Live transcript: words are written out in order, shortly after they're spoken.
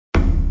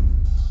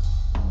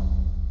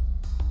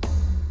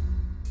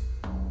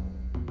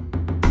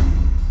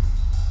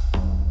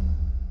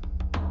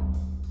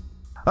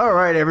All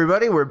right,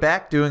 everybody, we're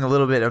back doing a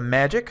little bit of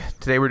Magic.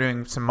 Today we're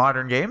doing some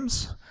modern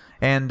games.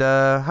 And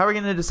how are we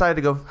going to decide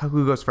to go?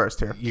 Who goes first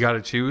here? You got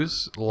to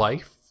choose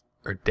life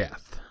or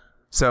death.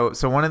 So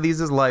one of these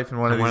is life and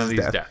one of these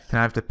is death. And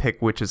I have to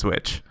pick which is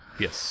which.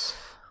 Yes.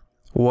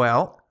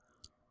 Well,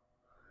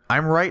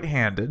 I'm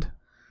right-handed,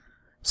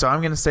 so I'm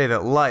going to say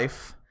that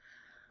life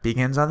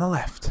begins on the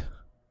left.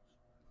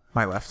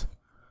 My left.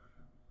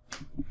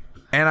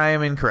 And I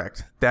am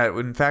incorrect. That,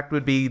 in fact,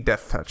 would be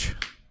death touch.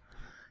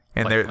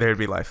 And there'd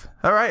be life.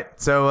 All right,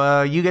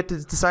 so you get to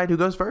decide who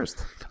goes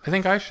first. I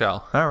think I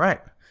shall. All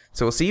right.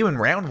 So we'll see you in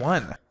round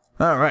one.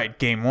 All right,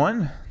 game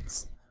one.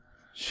 Let's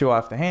show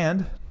off the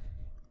hand.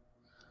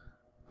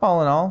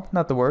 All in all,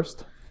 not the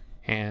worst.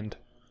 Hand.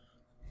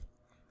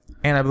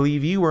 And I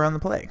believe you were on the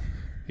play.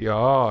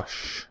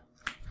 Yosh.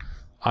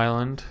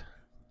 Island.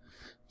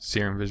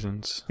 Serum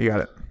Visions. You got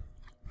it.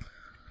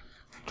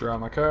 Draw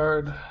my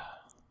card.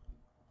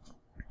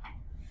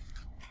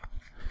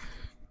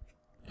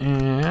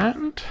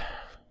 And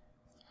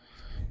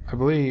I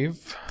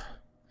believe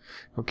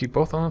we'll keep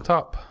both on the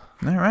top.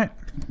 All right.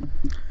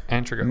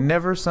 And trigger.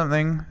 Never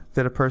something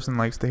that a person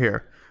likes to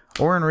hear.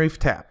 Oran Reef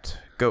tapped.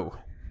 Go.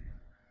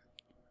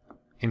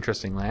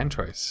 Interesting land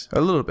choice.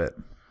 A little bit.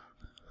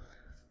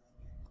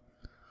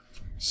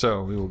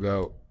 So we will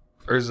go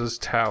Urza's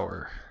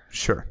Tower.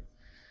 Sure.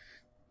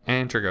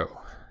 And trigger.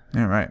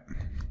 All right.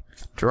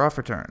 Draw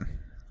for turn.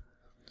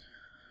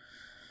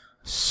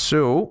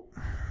 So,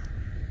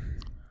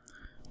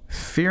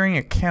 fearing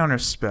a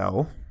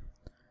counterspell.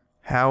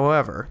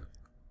 However,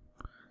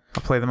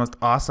 I'll play the most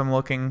awesome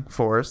looking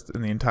forest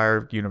in the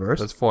entire universe.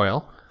 That's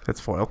foil. That's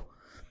foil.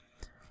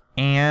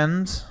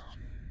 And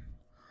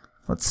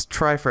let's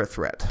try for a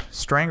threat.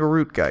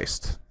 Strangleroot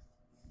Geist.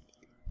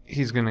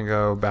 He's going to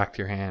go back to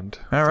your hand.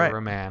 All right. For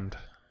remand.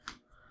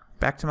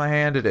 Back to my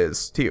hand it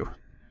is. To you.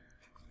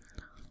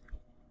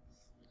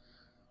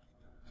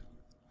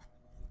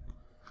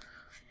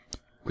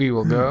 We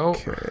will go.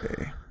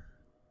 Okay.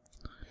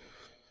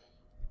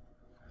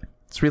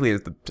 This really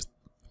is the just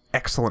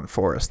excellent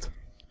forest.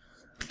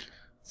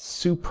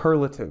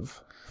 Superlative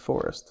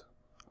forest.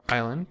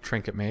 Island.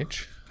 Trinket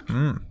Mage.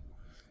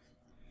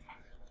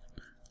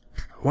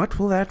 What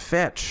will that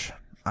fetch?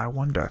 I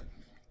wonder.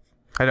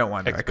 I don't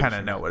wonder. I kind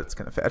of know what it's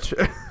going to fetch.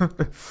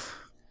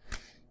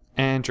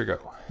 And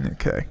trigger.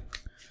 Okay.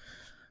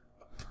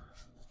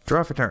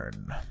 Draw for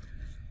turn.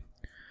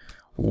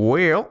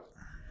 Well,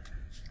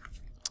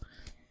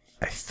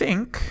 I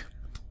think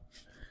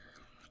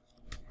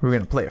we're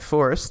going to play a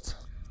forest.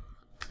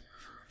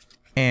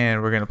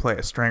 And we're going to play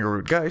a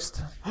Strangleroot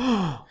Geist.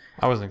 I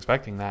wasn't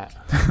expecting that.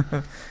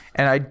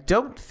 And I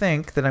don't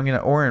think that I'm going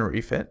to Oran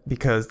Reef it,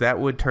 because that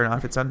would turn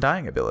off its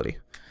Undying ability.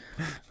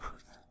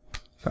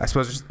 I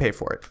suppose just pay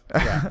for it.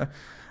 Yeah.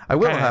 I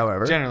will, Kinda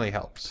however. Generally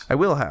helps. I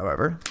will,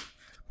 however,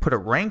 put a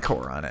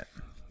Rancor on it.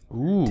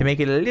 Ooh. To make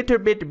it a little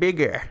bit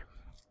bigger.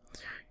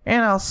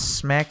 And I'll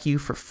smack you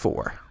for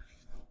 4.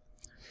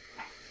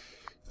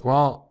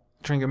 Well,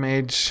 Trinket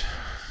Mage,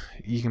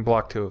 you can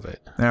block 2 of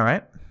it. All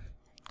right.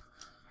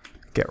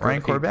 Get Go to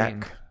Rancor 18.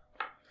 back.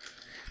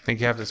 I think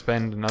you have to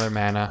spend another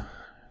mana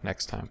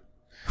next time.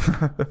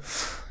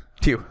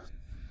 Two.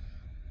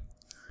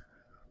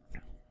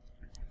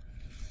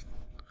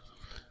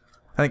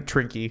 I think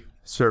Trinky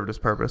served his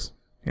purpose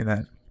in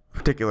that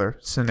particular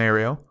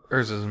scenario.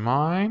 Urza's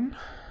mine.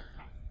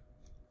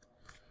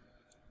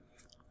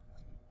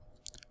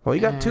 Well, you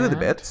got 2 of the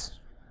And- bits.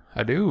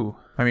 I do.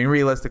 I mean,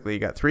 realistically, you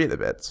got 3 of the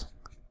bits.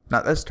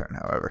 Not this turn,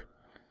 however.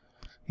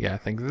 Yeah, I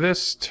think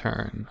this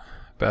turn,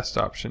 best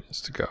option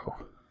is to go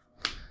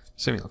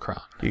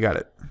Simulacron. You got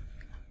it.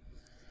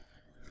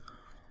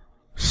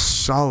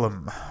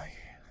 Solemn.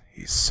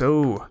 He's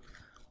so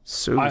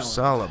Island.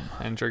 solemn.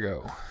 And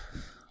go.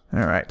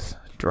 All right.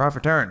 Draw for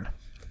turn.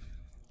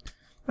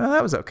 Well,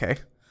 that was okay.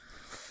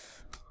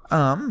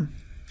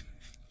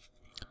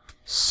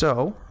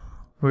 So,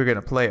 we're going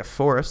to play a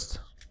forest.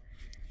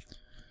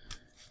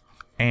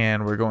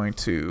 And we're going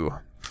to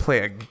play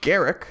a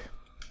Garrick.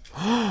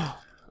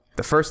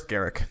 The first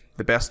Garrick.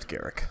 The best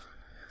Garrick.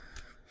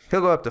 He'll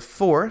go up to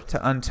 4 to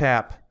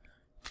untap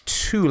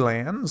 2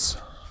 lands.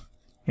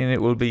 And it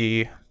will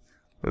be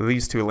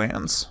these 2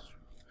 lands.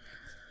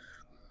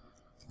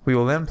 We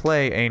will then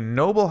play a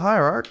Noble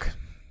Hierarch.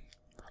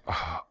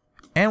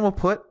 And we'll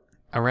put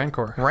A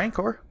Rancor.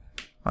 Rancor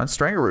on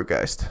Strangleroot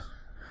Geist,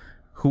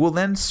 who will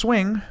then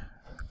swing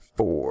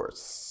for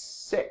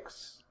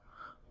 6.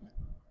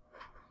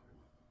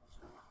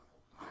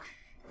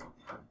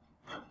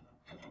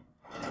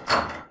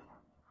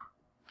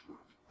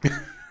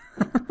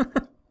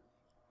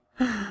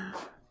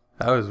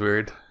 That was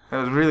weird. That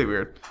was really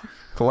weird.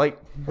 The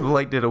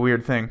light did a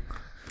weird thing.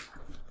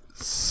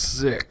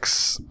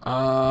 6.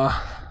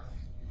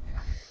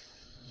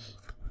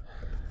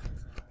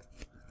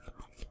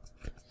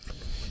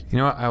 You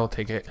know what? I will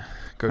take it.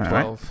 Go All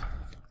 12.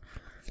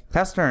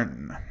 Pass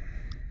turn.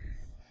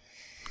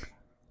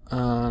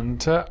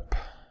 Untap.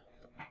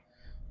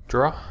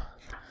 Draw.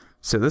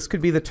 So this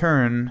could be the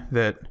turn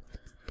that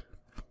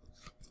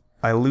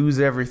I lose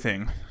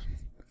everything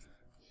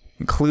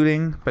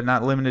including but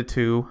not limited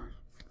to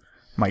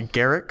my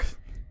Garrick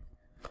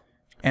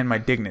and my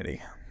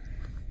Dignity.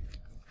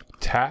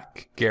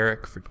 Attack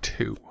Garrick for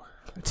 2.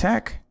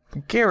 Attack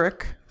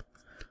Garrick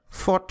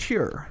for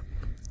 2.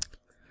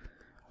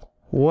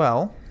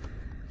 Well,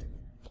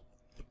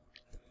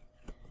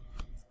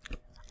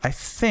 I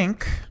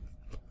think...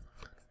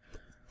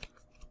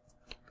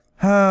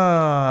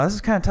 this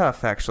is kind of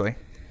tough, actually.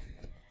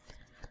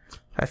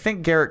 I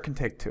think Garrick can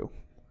take 2.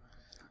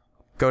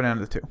 Go down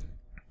to 2.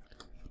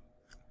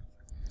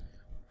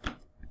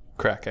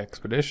 Crack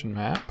Expedition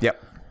map.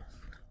 Yep.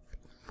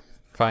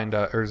 Find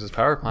Urza's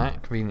power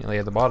plant conveniently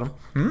at the bottom.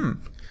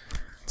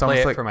 It's Play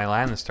almost it like for my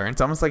land this turn.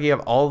 it's almost like you have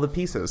all the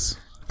pieces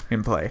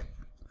in play.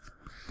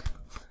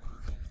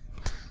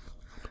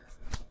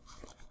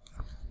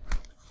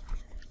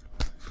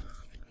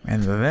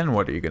 And then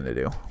what are you going to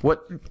do?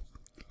 What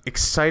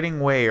exciting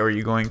way are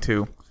you going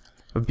to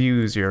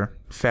abuse your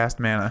fast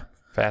mana?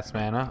 Fast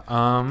mana.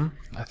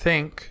 I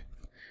think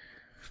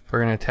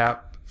we're gonna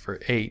tap for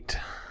 8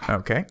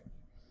 Okay.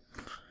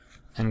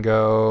 and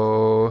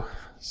go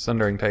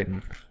Sundering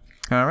Titan.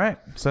 All right.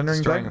 Sundering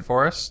Destroying Titan. a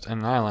forest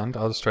and an island.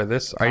 I'll destroy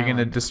this. Are you going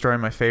to destroy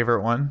my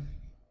favorite one?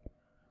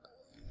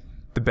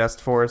 The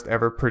best forest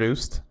ever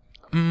produced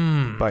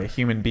by a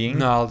human being?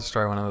 No, I'll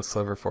destroy one of the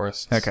sliver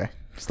forests. Okay.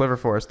 Sliver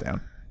forest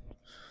down.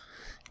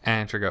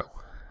 And to go.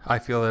 I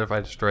feel that if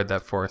I destroyed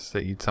that forest,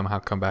 that you'd somehow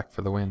come back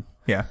for the win.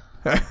 Yeah.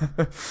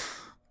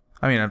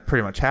 I mean, I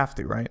pretty much have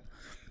to, right?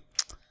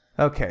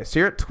 Okay, so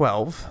you're at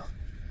 12.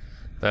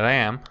 That I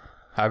am.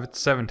 I have a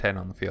 7/10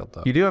 on the field,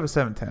 though. You do have a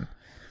 7/10.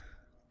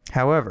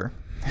 However,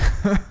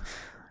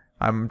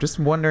 I'm just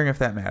wondering if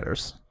that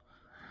matters.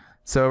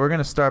 So we're going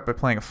to start by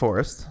playing a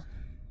forest.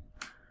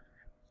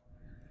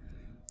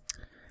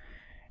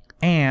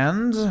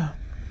 And...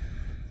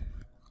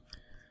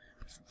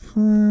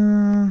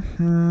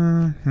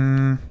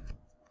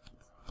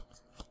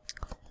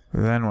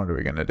 Then what are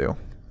we going to do?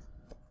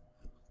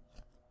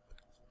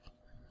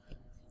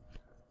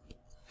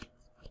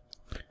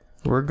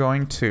 We're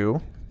going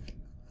to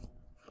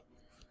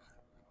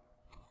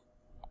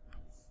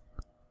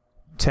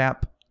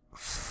tap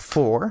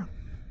 4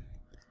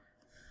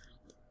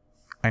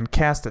 and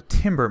cast a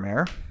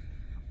Timbermare,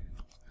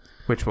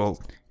 which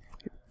will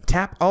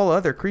tap all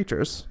other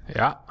creatures.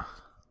 Yeah.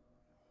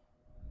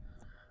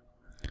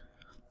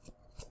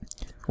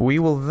 We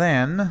will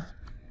then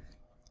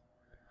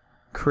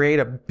create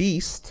a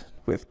beast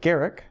with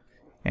Garrick,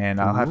 and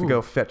I'll have to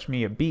go fetch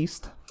me a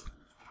beast.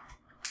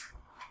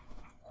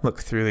 Look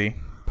through the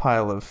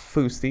pile of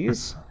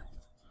foosties.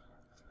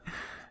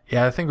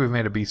 Yeah, I think we've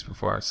made a beast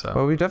before, so.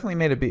 Well, we've definitely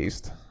made a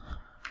beast.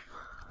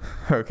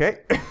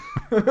 Okay.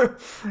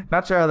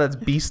 Not sure how that's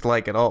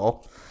beast-like at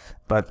all.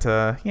 But,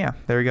 yeah,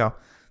 there we go.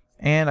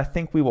 And I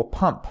think we will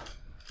pump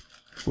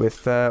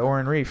with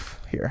Oran Reef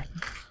here.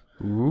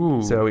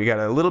 Ooh. So we got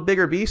a little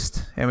bigger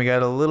beast, and we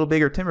got a little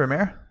bigger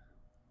Timbermare.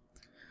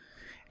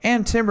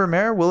 And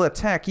Timbermare will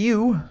attack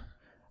you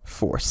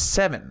for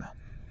 7.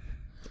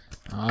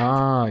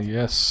 Ah,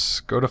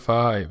 yes. Go to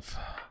 5.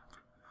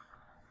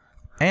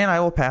 And I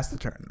will pass the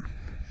turn.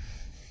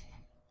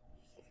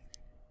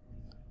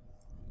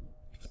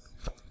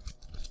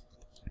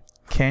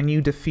 Can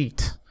you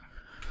defeat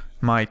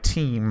my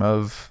team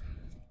of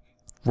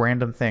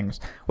random things?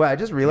 Well, I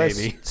just realized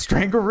Maybe.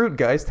 Strangleroot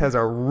Geist has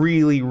a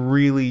really,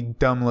 really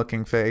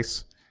dumb-looking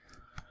face.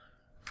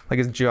 Like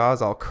his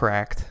jaw's all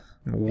cracked.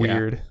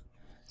 Weird. Yeah.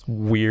 It's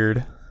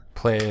weird.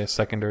 Play a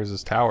second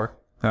Urza's Tower.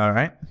 All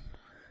right.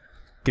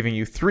 Giving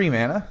you 3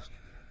 mana.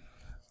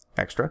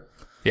 Extra.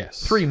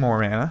 Yes. 3 more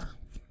mana.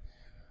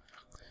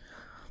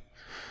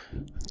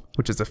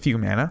 Which is a few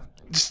mana.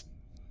 Just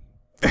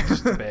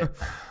a bit.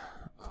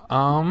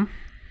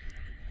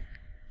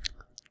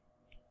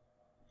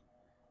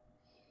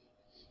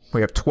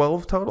 We have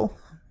 12 total?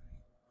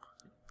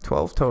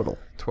 12 total.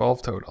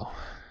 12 total.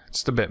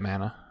 Just a bit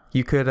mana.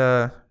 You could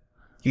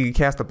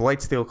cast a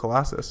Blightsteel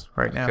Colossus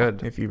right now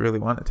could. if you really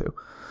wanted to.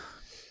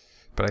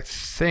 But I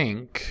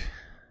think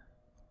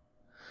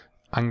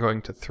I'm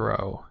going to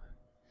throw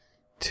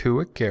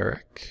 2 at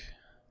Garrick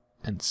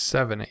and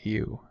 7 at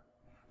you.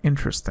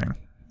 Interesting.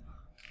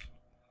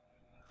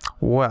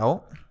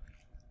 Well,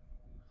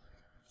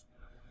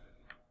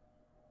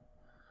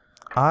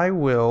 I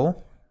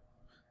will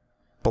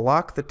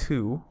block the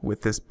 2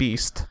 with this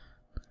beast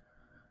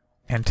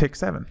and take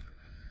 7.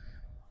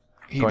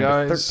 He Going to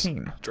dies.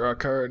 13. Draw a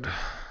card.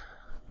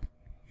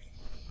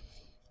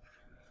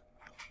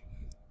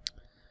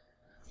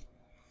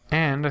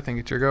 And I think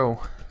it's your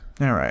go.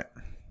 All right.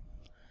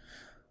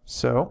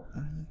 So,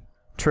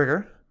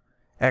 trigger,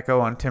 Echo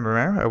on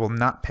Timbermare. I will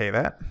not pay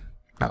that.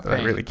 Not that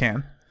I really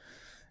can.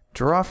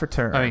 Draw for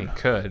turn. I mean, you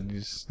could. You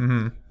just...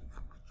 Mm-hmm.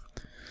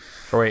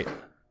 Or wait.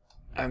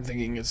 I'm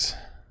thinking it's...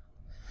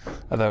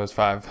 I thought it was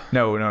 5.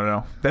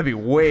 No. That'd be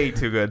way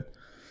too good.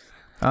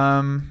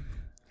 I'll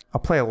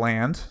play a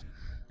land,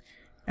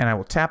 and I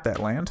will tap that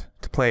land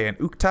to play an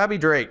Uktabi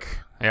Drake.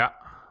 Yeah.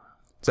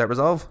 Does that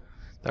resolve?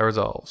 That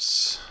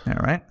resolves. All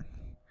right.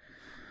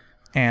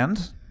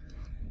 And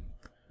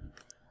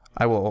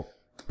I will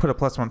put a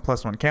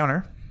 +1/+1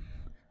 counter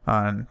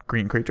on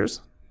green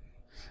creatures.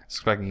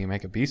 Expecting you to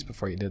make a beast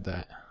before you did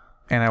that.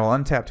 And I will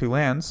untap 2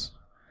 lands.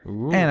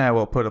 Ooh. And I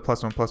will put a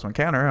 +1/+1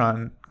 counter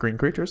on green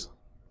creatures.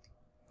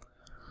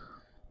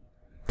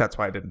 That's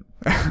why I didn't.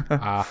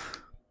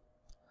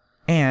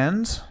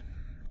 And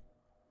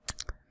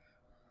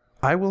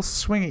I will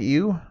swing at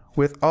you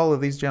with all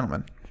of these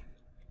gentlemen.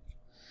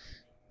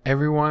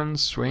 Everyone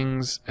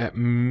swings at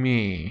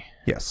me.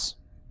 Yes.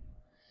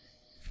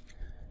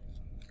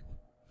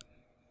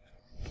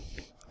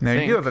 Now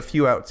you do have a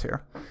few outs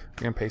here. You're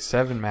going to pay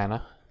 7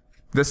 mana.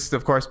 This,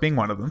 of course, being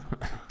one of them.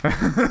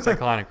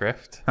 Cyclonic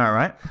Rift. All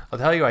right. I'll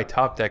tell you, I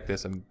top decked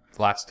this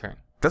last turn.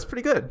 That's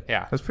pretty good.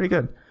 Yeah. That's pretty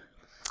good.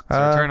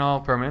 So return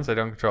all permanents I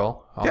don't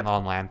control, all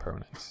non-land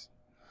permanents.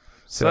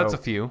 So that's a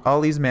few. All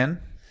these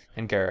men.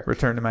 And Garrick.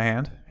 Return to my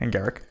hand. And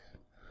Garrick.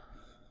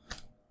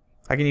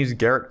 I can use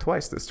Garrick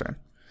twice this turn.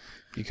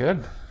 You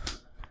could.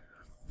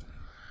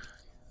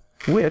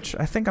 Which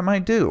I think I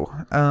might do.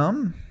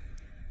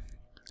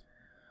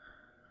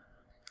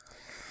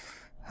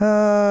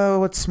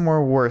 What's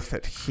more worth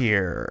it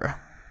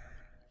here?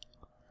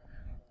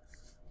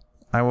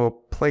 I will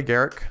play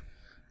Garrick.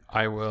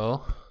 I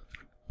will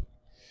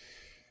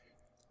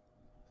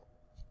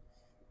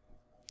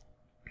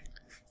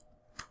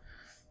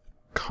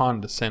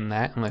condescend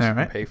that unless you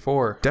can pay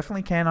 4.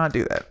 Definitely cannot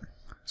do that.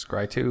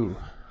 Scry 2.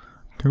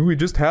 We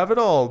just have it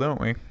all,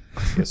 don't we?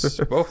 Yes,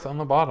 both on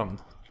the bottom.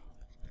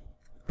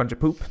 Bunch of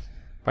poop.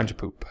 Bunch of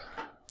poop.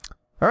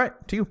 All right,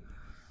 to you.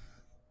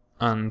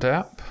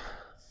 Untap.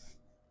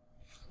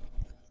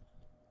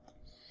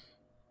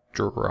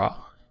 Draw.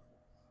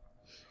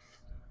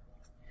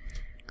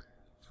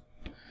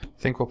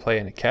 Think we'll play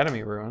an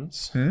Academy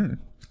Ruins.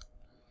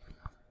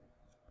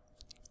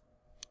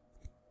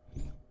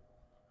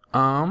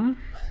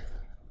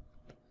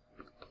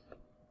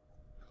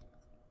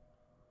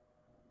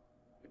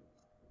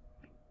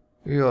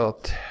 We'll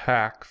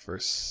attack for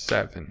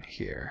 7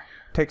 here.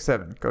 Take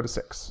 7. Go to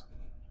 6.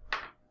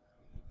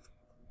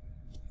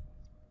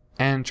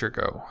 And your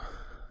go.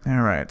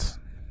 All right.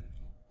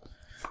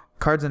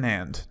 Cards in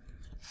hand.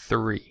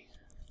 3.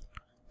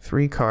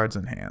 3 cards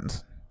in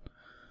hand.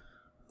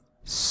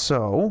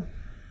 So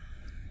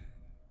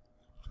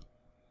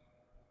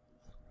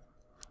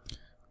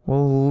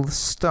we'll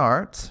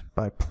start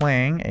by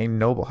playing a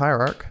Noble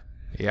Hierarch.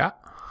 Yeah.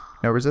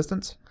 No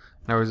resistance.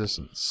 No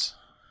resistance.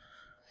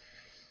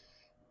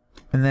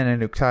 And then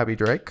an Uktabi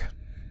Drake.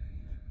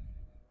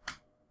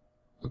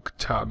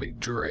 Uktabi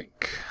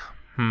Drake.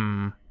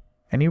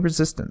 Any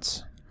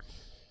resistance?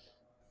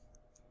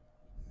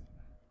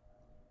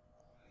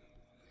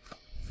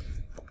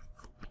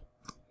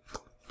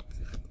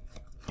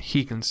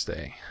 He can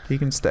stay. He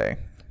can stay.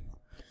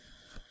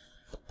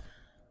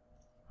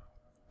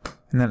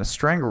 And then a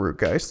Strangleroot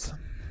Geist.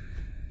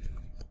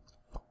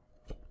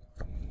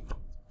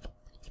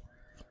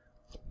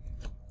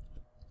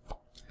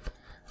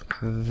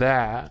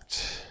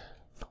 That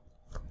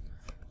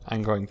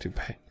I'm going to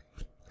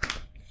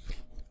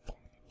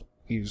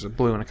use a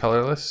blue and a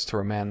colorless to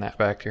remand that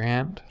back to your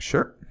hand.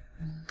 Sure.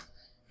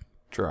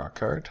 Draw a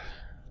card.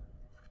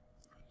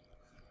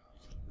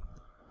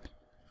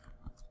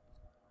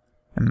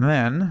 And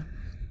then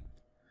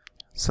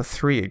it's a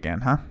 3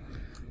 again, huh?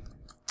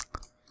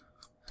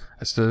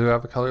 I still do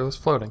have a colorless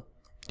floating.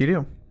 You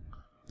do.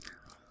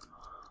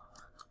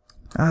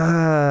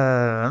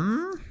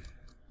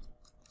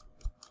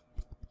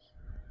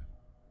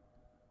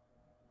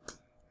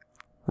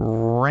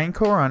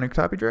 Rancor on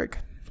Uktabi Drake.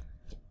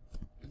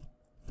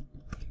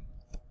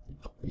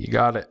 You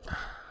got it.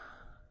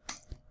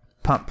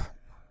 Pump.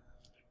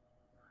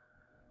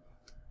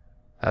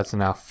 That's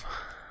enough.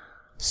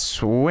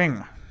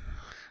 Swing.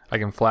 I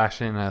can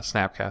flash in a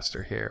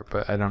Snapcaster here,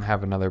 but I don't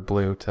have another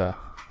blue to...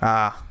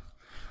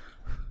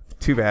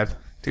 Too bad.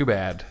 Too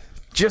bad.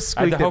 Just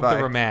I had squeaked to it hope by.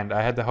 the remand.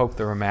 I had to hope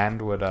the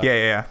remand would...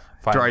 Yeah.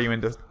 Find Draw you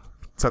into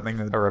something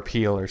that... a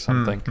repeal or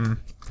something.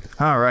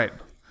 All right.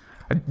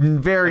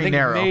 Very I think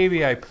narrow.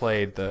 maybe I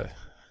played the...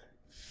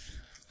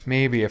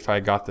 Maybe if I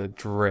got the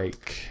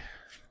Drake...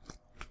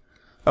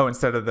 Oh,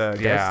 instead of the...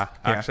 Yeah. Geist?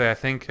 Actually, I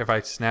think if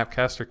I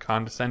Snapcaster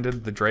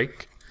condescended the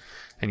Drake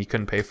and you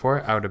couldn't pay for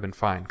it, I would have been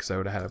fine because I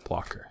would have had a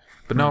blocker.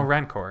 But no,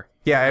 Rancor.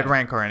 Yeah, I had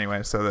Rancor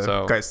anyway, so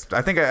the Geist...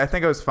 I think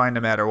I was fine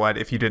no matter what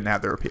if you didn't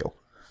have the repeal.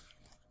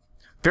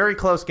 Very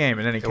close game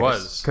in any case. It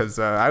was. Because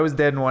I was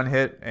dead in 1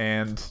 hit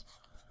and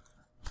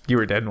you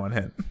were dead in 1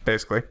 hit,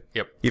 basically.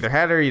 Yep. Either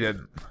had it or you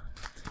didn't.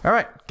 All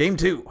right, game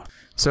 2.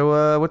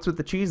 So what's with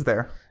the cheese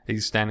there?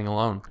 He's standing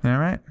alone. All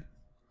right.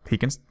 He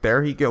can...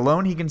 There, he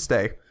can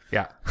stay.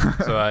 Yeah.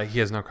 So he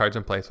has no cards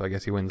in play, so I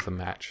guess he wins the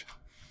match.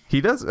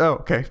 He does? Oh,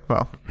 okay.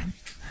 Well...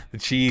 The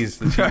cheese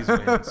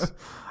wins.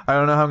 I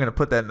don't know how I'm going to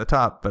put that in the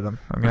top, but I'm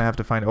going to have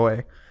to find a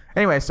way.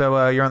 Anyway,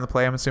 so you're on the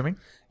play, I'm assuming?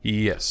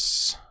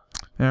 Yes.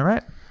 All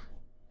right.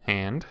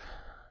 Hand.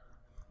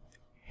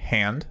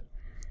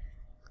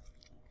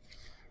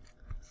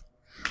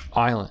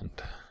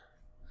 Island.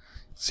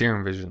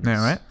 Serum Visions. All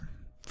right.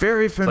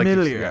 Very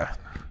familiar.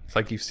 It's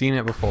like you've seen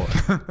it before.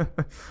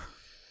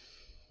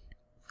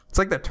 It's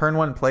like the turn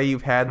 1 play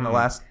you've had in the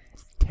last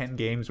 10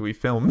 games we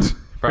filmed,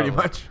 pretty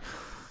much.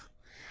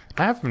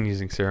 I have been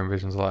using Serum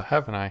Visions a lot,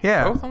 haven't I?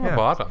 Yeah. Both on the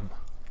bottom.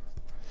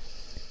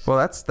 Well,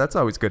 that's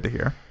always good to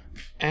hear.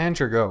 And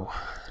your go.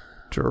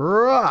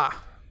 Draw.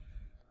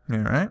 All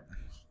right.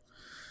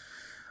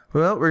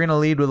 Well, we're going to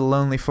lead with a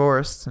Lonely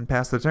Forest and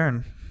pass the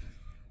turn.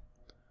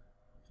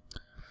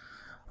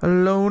 A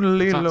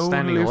lonely,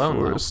 lonely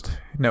forest.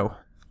 No.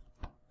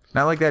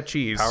 Not like that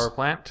cheese. Power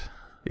plant.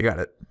 You got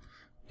it.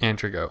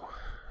 And your go.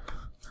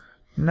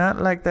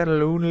 Not like that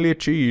lonely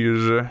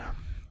cheese. The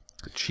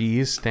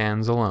cheese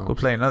stands alone. We'll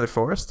play another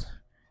forest.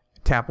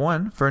 Tap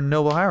 1 for a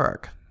Noble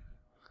Hierarch.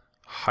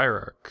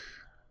 Hierarch.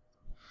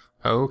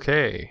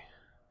 Okay.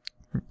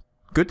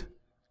 Good.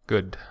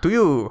 Good. To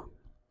you.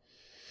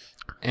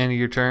 End of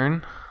your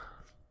turn.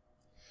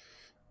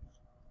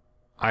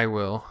 I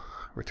will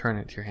return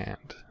it to your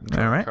hand.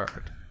 All right.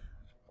 Card.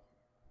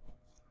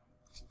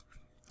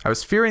 I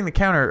was fearing the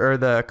counter or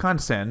the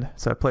condescend,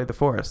 so I played the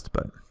forest,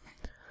 but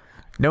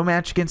no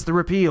match against the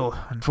repeal,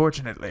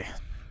 unfortunately.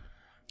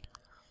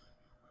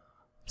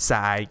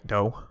 Sigh,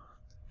 no.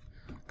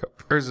 Go.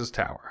 Urza's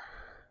Tower.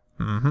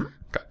 Mm-hmm.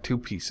 Got 2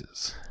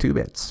 pieces. 2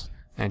 bits.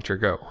 And your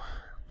go.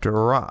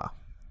 Draw.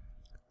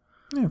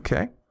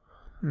 Okay.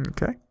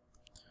 Okay.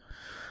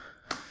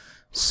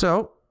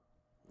 So,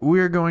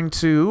 we're going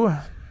to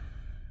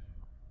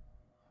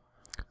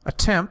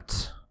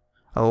attempt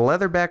a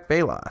Leatherback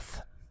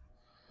Baloth.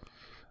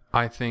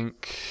 I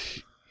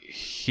think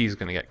he's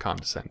going to get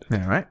condescended.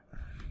 All right.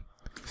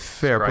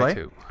 Fair Scry play.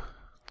 2.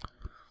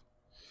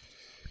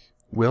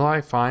 Will I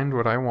find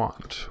what I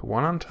want?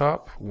 1 on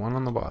top, 1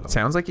 on the bottom.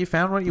 Sounds like you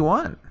found what you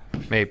want.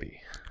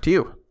 Maybe. To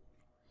you.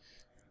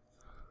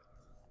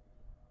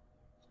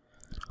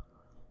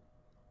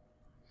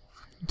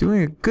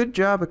 Doing a good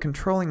job of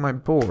controlling my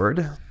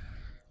board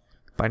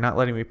by not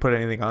letting me put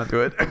anything onto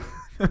it.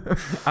 I'm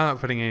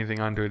not putting anything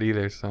onto it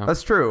either, so.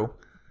 That's true.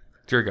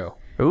 It's your go.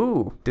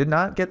 Ooh, did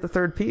not get the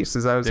 3rd piece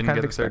as I was Didn't kind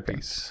get of the 3rd expecting.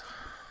 piece.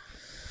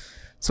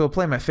 So we'll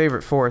play my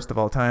favorite forest of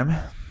all time.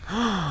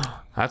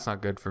 That's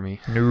not good for me.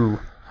 No.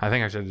 I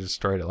think I should have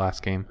destroyed it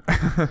last game.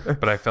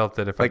 But I felt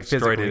that if Like I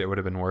destroyed physically. it, it would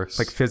have been worse.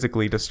 Like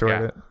physically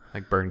destroyed it.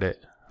 Like burned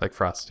it. Like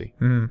Frosty.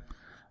 Mm.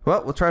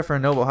 Well, we'll try for a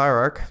Noble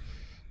Hierarch.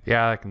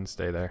 Yeah, I can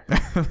stay there.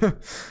 Just a Hierarch.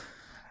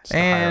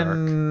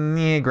 And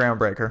yeah,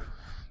 Groundbreaker.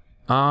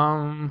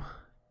 I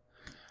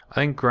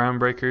think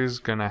Groundbreaker's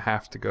gonna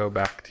have to go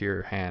back to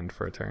your hand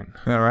for a turn.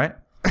 All right.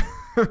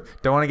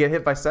 Don't want to get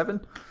hit by 7?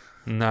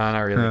 No, not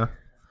really.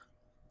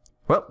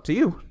 Well, to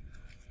you.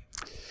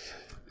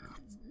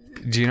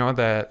 Do you know what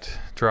that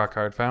draw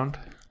card found?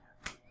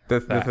 I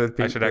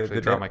should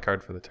actually draw my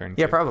card for the turn.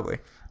 Yeah, too. probably.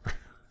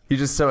 You're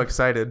just so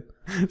excited.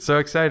 So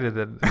excited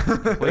that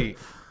it's complete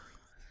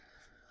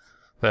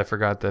that I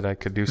forgot that I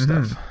could do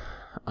stuff.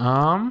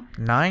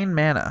 9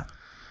 mana.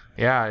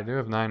 Yeah, I do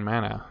have 9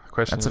 mana. The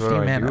question That's is a what few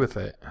do I mana. do with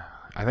it?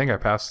 I think I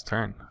passed the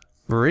turn.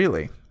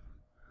 Really?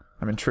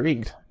 I'm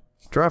intrigued.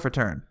 Draw for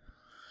turn.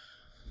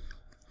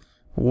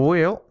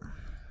 We'll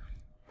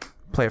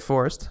play a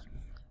forest.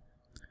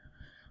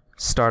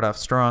 Start off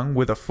strong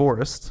with a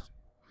forest.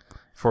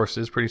 Force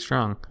is pretty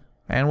strong.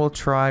 And we'll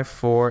try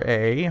for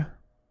a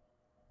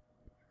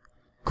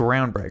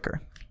Groundbreaker.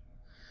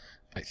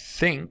 I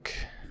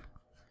think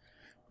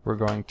we're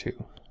going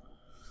to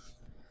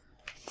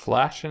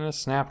flash in a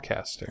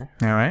Snapcaster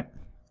All right.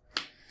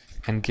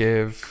 and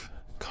give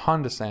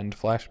Condescend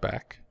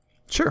flashback.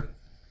 Sure.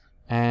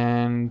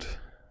 And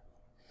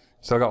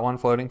still got 1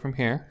 floating from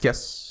here.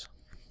 Yes.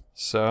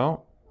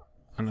 So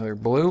another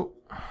blue.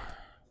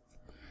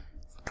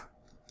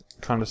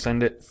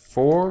 Condescend it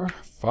for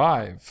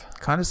 5.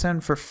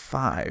 Condescend for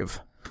 5.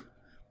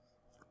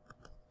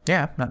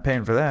 Yeah, not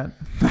paying for that.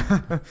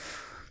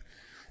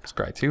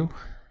 Scry 2.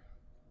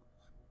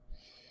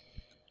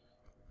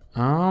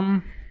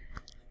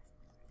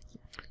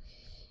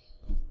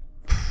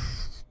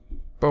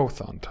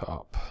 Both on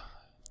top.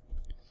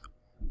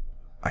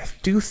 I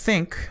do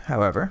think,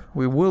 however,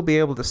 we will be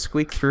able to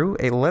squeak through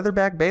a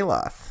Leatherback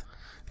Baloth.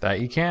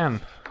 That you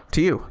can.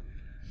 To you.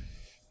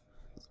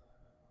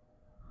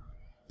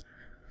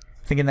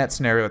 I think in that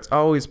scenario, it's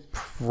always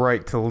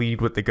right to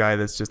lead with the guy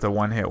that's just a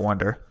one-hit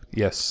wonder.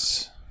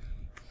 Yes.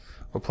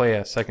 We'll play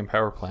a second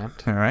power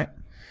plant. All right.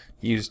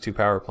 Use 2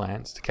 power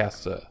plants to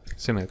cast a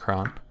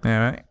Simulacron. All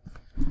right.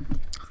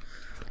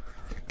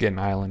 Get an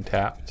island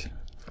tapped.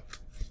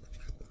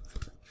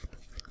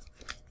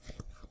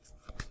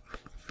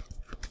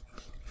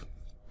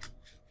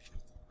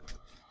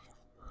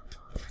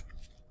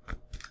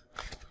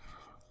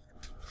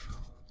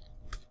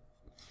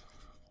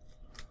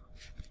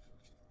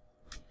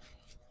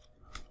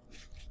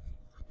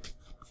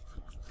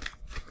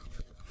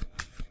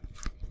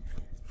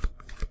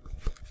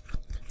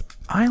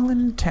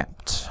 Island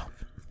tapped.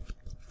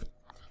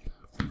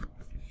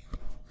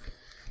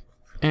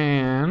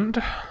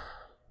 And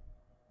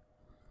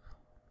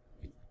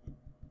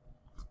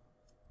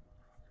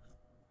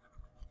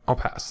I'll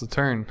pass the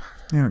turn.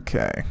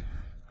 Okay.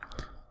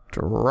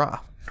 Draw.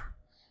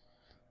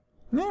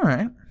 All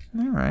right.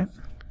 All right.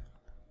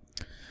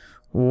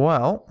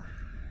 Well,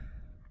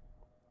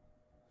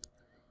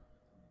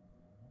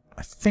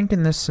 I think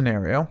in this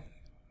scenario,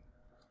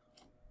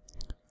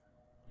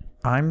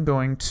 I'm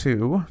going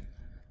to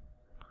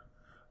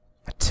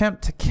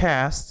attempt to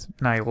cast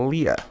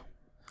Nylea,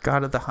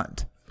 God of the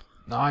Hunt.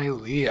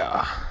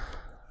 Nylea.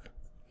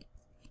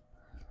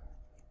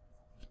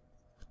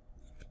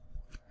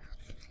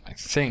 I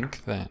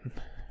think then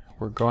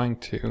we're going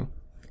to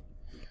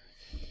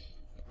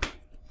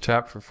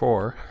tap for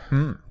 4.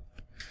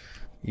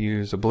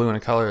 Use a blue and a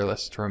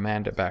colorless to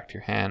remand it back to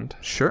your hand.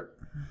 Sure.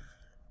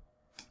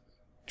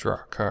 Draw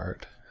a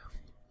card.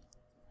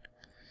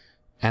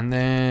 And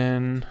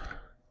then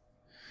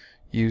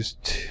use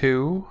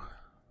 2.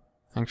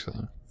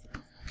 Actually,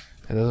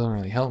 it doesn't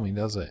really help me,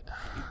 does it?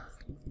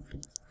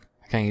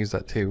 I can't use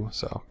that 2,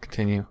 so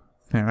continue.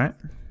 All right.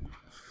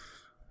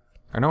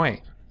 Or no,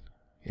 wait.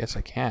 Yes,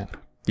 I can.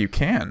 You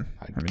can.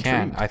 I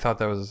can. I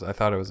thought it was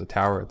a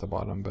tower at the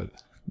bottom, but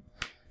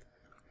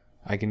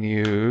I can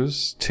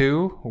use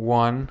 2,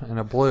 1, and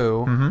a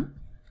blue.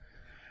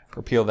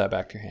 Repeal that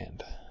back to your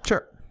hand.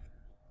 Sure.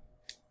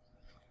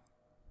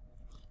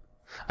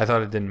 I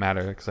thought it didn't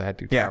matter because I had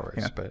 2 towers,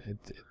 yeah. but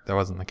that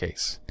wasn't the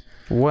case.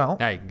 Well,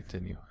 Now you can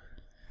continue.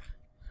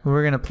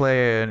 we're gonna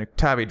play a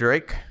Tabby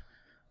Drake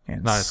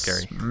and Not as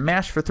scary.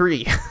 Smash for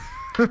 3.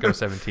 Go to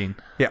 17.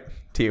 Yeah,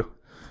 to you.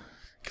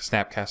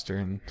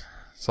 Snapcaster and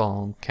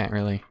Sol can't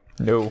really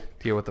No,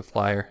 deal with the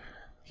flyer.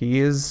 he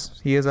is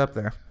up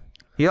there.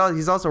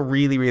 He's also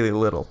really, really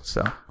little,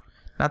 so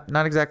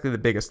not exactly the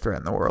biggest threat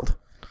in the world.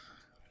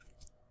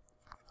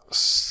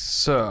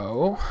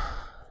 So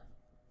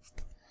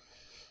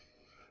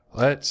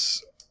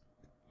let's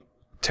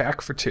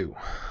attack for 2.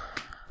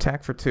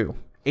 Attack for 2.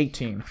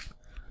 18.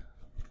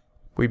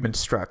 We've been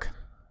struck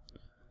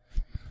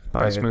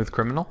By a smooth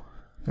criminal?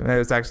 It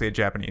was actually a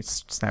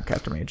Japanese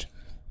Snapcaster mage.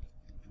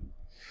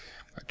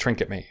 A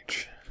trinket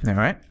mage. All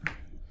right.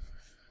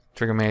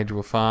 Trinket mage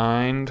will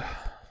find...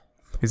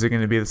 Is it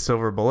going to be the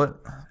silver bullet?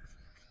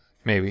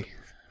 Maybe.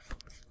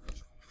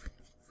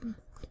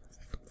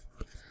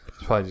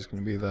 It's probably just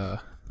going to be the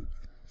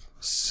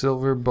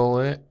silver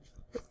bullet.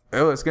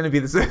 Oh, it's going to be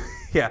the...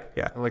 yeah.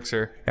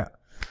 Elixir. Yeah.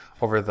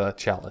 Over the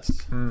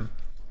chalice.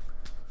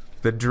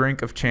 The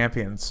drink of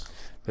champions.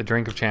 The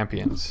drink of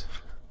champions.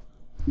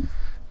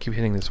 Keep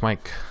hitting this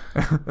mic.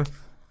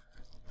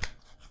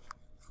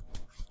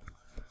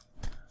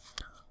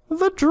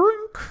 The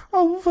drink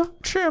of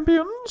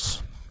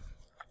champions.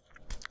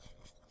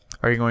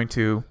 Are you going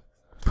to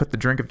put the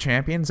drink of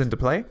champions into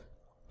play?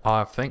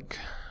 I think.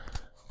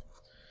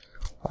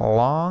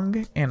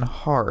 Long and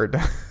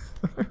hard.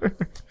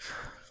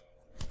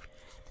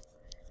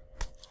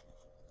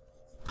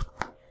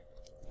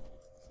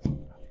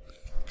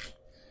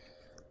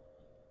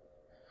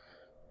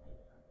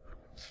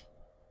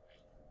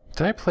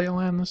 Did I play a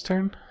land this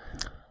turn?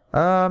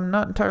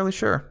 Not entirely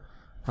sure.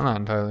 I'm not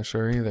entirely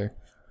sure either.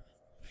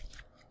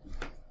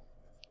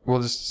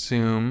 We'll just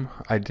assume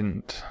I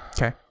didn't.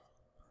 Okay.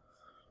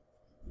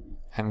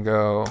 And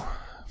go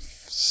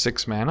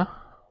 6 mana.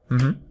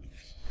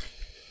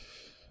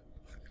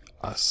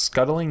 A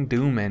Scuttling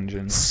Doom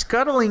engine.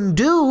 Scuttling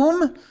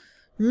Doom?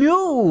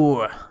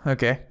 No!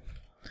 Okay.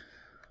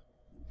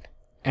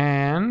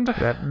 And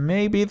That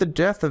may be the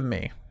death of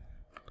me.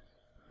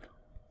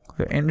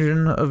 The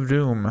engine of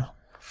doom.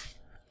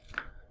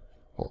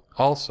 we'll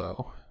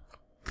also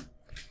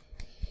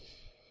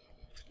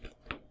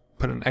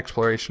put an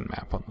exploration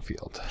map on the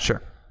field.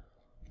 Sure.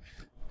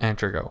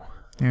 Enter go.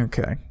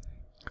 Okay.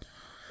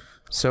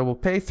 So we'll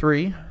pay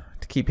 3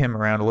 to keep him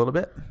around a little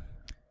bit.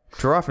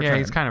 Draw for Yeah, turn.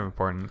 he's kind of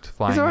important.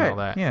 Flying He's all and right. all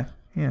that.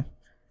 Yeah.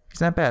 He's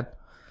not bad.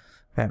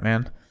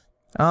 Batman.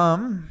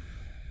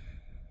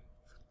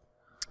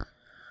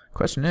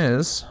 Question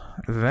is,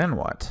 then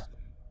what?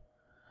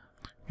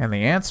 And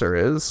the answer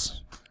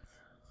is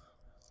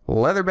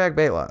Leatherback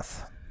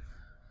Baloth.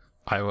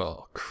 I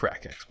will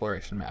crack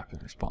exploration map in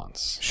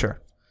response. Sure.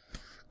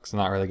 Because I'm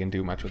not really going to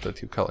do much with the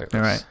 2 colors.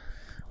 All right.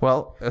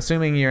 Well,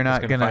 assuming you're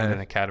not Gonna find an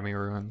gonna Academy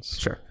Ruins.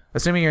 sure.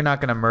 Assuming you're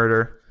not gonna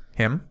murder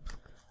him,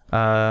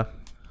 I'm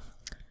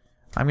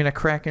gonna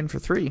crack in for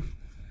 3.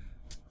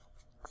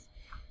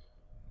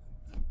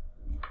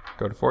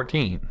 Go to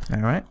 14. All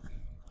right.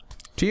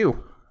 To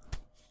you.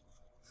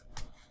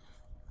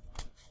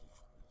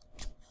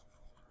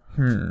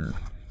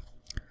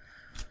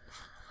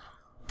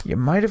 You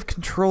might have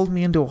controlled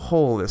me into a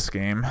hole this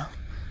game.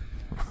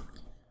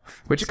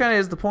 Which kind of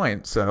is the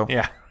point, so.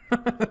 Yeah.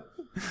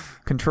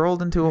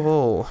 Controlled into a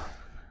hole.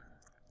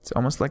 It's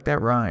almost like that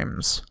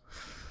rhymes.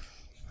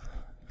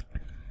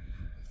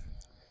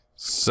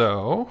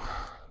 So,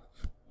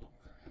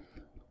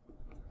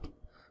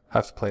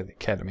 have to play the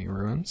Academy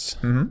Ruins.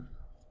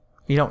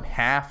 You don't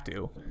have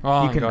to.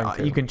 Well, you I'm going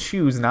to. You can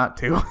choose not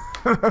to.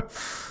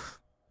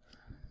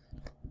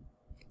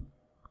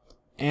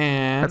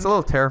 And That's a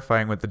little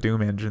terrifying with the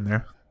Doom engine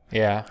there.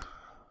 yeah,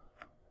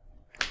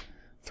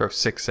 throw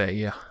 6 at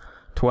you.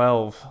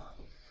 12.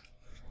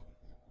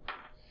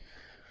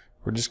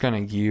 We're just gonna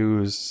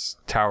use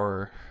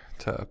tower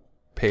to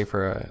pay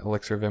for a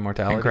elixir of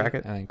immortality. And crack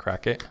it. And then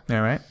crack it.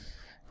 All right.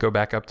 Go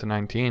back up to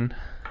 19.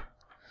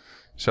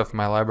 Shuffle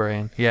my library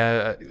in.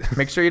 Yeah.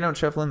 Make sure you don't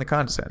shuffle in the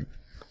content.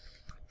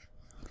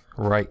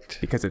 Right.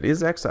 Because it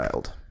is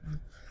exiled.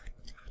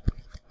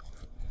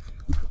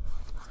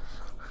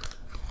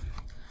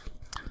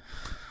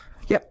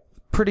 Yep.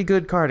 Pretty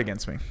good card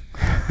against me.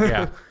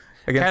 Yeah.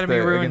 Academy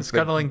Ruin, against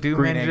Scuttling Doom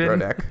green Engine. aggro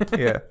deck.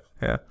 Yeah.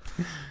 Yeah.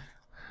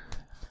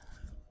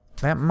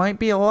 That might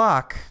be a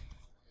lock.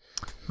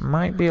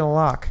 Might be a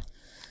lock.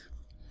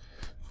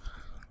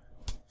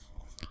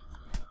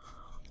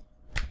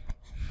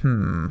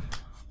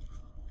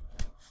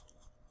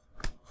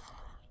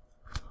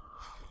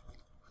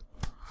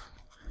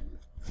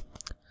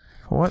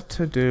 What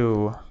to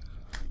do?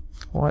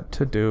 What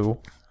to do?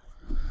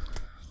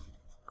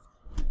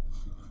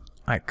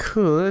 I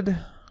could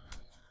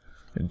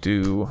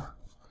do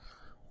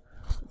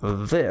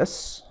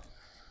this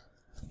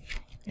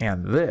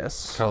and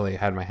this. Totally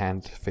had my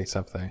hand face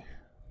up there.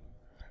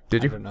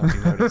 Did you? I don't know if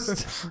you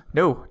noticed.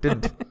 No,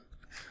 didn't.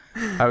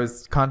 I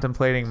was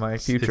contemplating my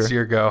future. It's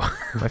your go.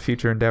 My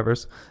future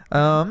endeavors.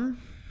 Could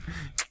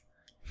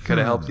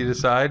have helped you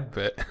decide,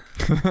 but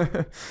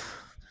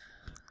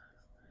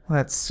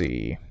Let's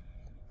see.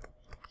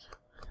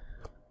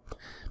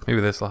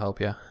 maybe this will help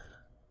you.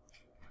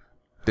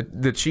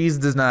 The cheese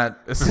does not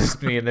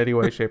assist me in any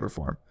way, shape, or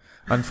form,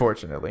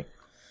 unfortunately,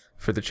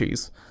 for the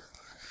cheese.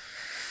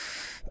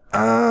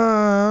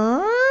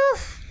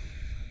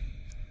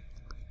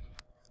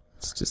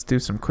 Let's just do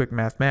some quick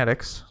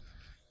mathematics.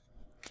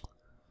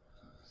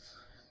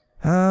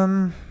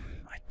 I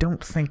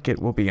don't think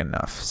it will be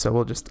enough, so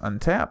we'll just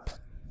untap,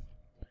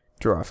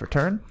 draw for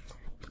turn.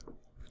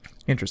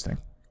 Interesting.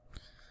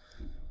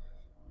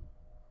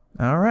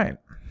 All right.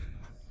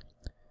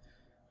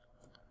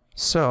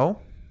 So,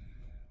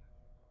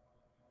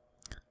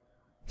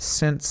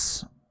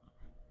 since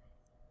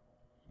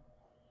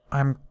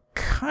I'm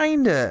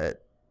kind of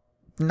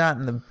not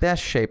in the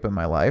best shape of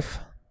my life,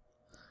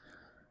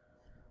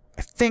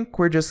 I think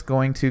we're just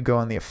going to go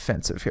on the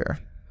offensive here.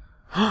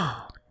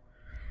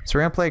 So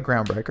we're going to play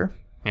Groundbreaker.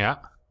 Yeah.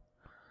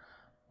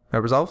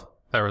 That resolve?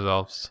 That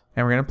resolves.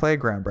 And we're going to play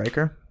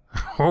Groundbreaker.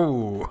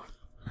 Oh.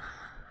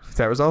 Does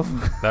that resolve?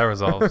 That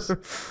resolves.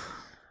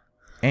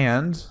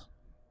 And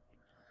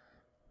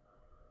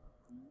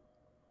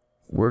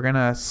we're going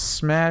to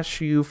smash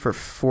you for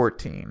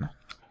 14.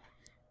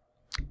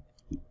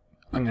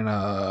 I'm going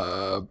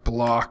to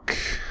block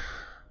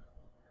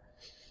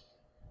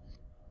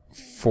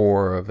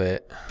 4 of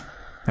it.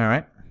 All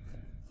right.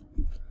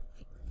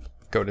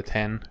 Go to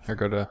 10 or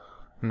go to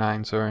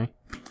 9, sorry.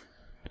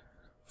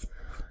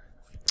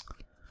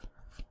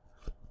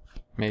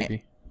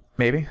 Maybe.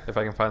 Maybe. If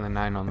I can find the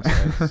 9 on the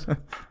sides.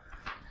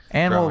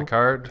 And Draw we'll... my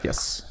card.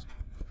 Yes.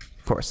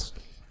 Of course.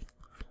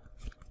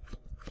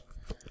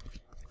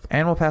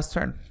 And we'll pass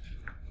turn.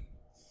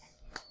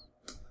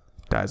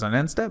 Dies on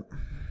end step.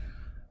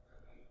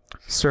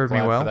 Served me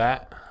Glad well. for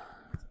that.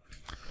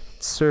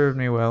 Served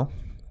me well.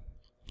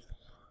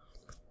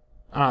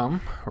 We're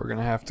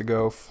gonna have to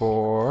go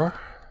for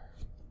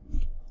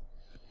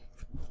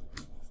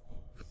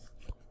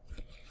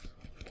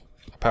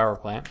a power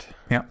plant.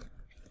 Yeah.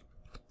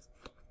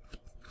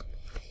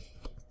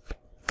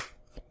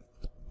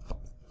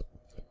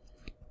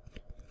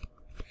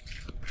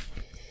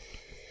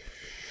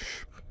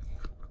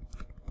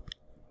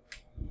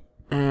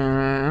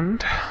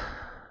 And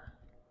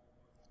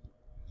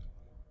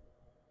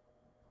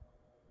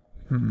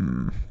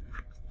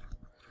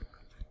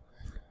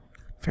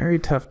Very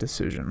tough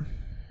decision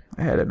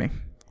ahead of me.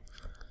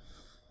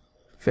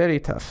 Very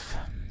tough.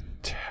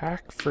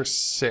 attack for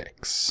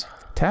 6.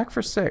 Attack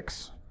for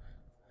 6.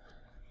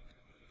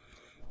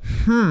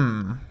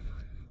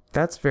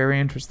 That's very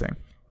interesting.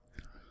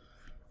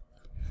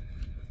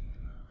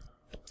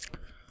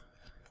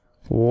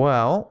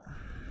 Well,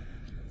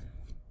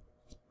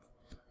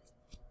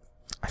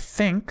 I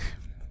think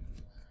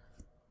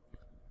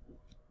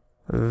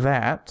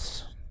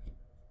that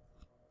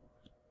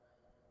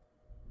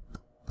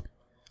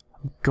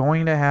I'm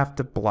going to have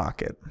to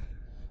block it.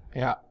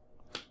 Yeah.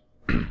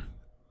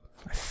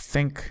 I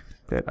think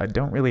that I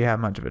don't really have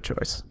much of a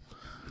choice.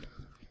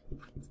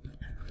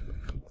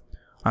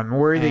 I'm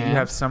worried that you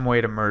have some way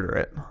to murder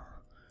it.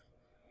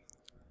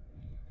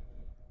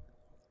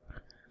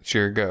 It's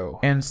your go.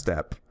 End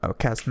step. I'll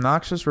cast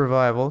Noxious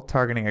Revival,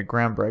 targeting a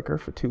Groundbreaker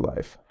for 2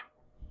 life.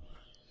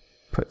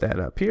 Put that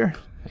up here.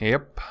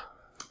 Yep.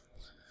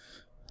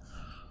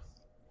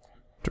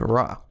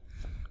 Draw.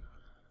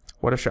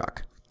 What a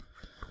shock.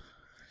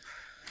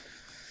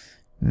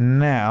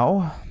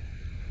 Now,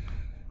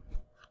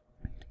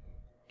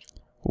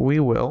 we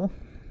will...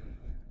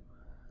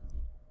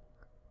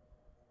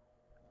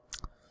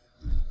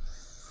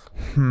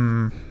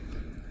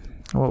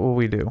 What will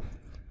we do?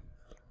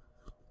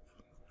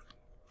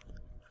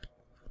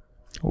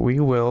 We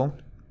will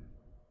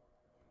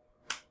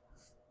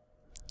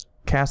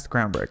cast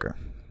Groundbreaker.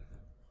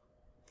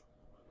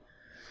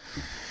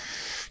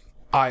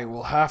 I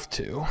will have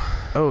to.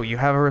 Oh, you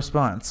have a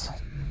response.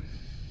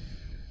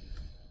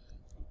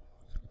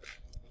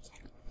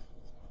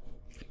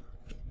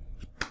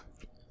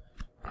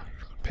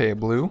 Pay a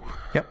blue.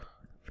 Yep.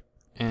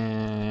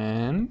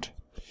 And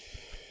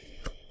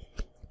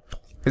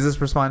Is this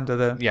respond to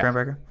the Yeah.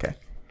 Groundbreaker? Okay.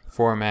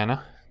 4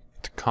 mana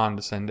to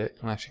condescend it,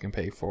 unless you can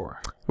pay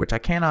 4. Which I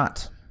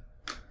cannot.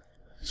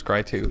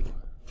 Scry 2.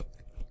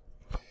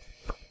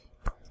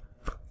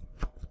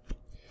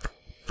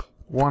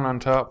 1 on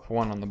top,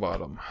 1 on the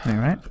bottom. All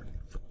right.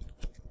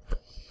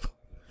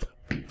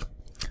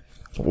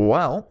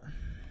 Well,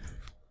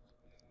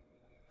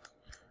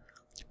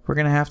 we're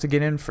going to have to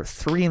get in for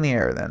 3 in the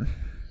air then.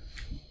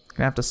 Going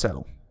to have to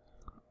settle.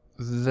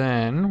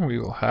 Then we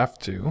will have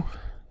to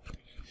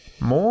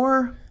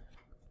More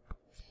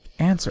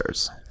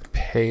answers.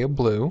 pay a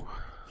blue.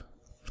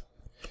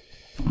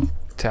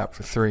 Tap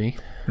for 3.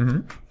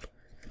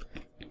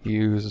 Mm-hmm.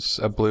 Use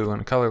a blue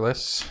and a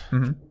colorless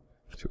Mm-hmm.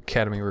 to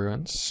Academy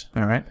Ruins.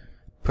 All right.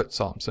 Put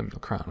Solemn Symbol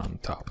Crown on the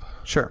top.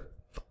 Sure.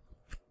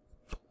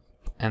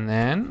 And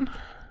then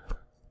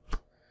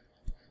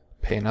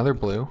pay another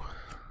blue.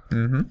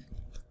 Mm-hmm.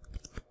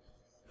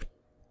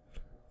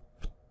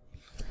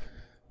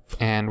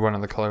 And one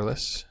of the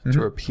colorless Mm-hmm.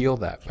 to repeal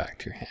that back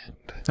to your hand.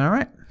 All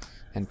right.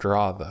 And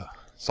draw the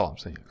Solemn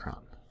Symbol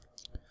Crown.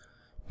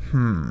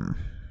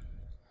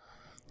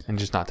 And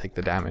just not take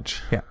the damage.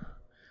 Yeah.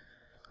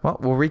 Well,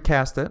 we'll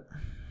recast it.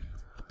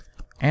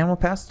 And we'll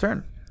pass the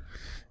turn.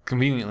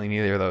 Conveniently,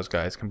 neither of those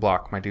guys can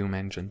block my Doom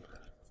engine.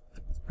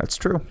 That's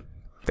true.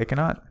 They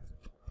cannot.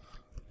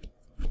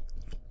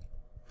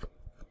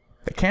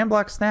 They can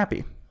block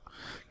Snappy,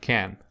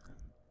 Can.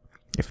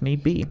 if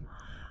need be.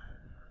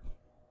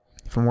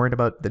 If I'm worried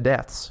about the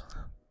deaths.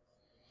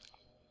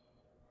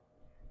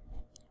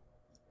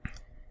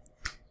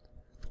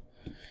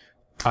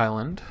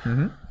 Island.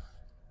 Mm-hmm.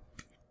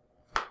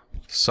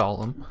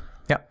 Solemn.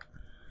 Yep.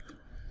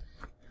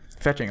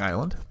 Fetching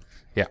Island,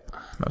 Yeah.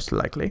 most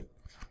likely.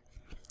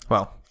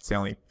 Well, it's the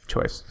only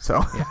choice,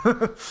 so.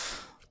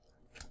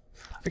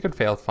 I could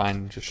fail fine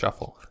and just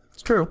shuffle.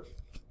 It's true.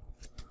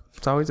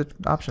 It's always an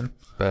option.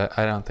 But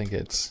I don't think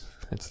it's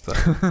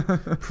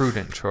the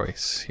prudent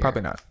choice here.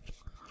 Probably not.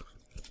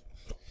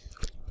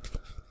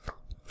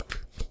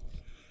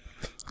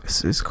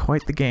 This is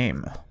quite the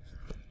game.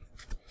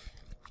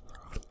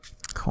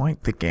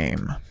 Quite the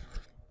game.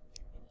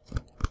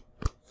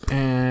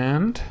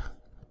 And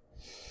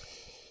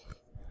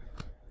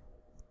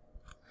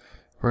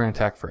we're going to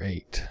attack for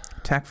 8.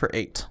 Attack for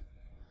 8.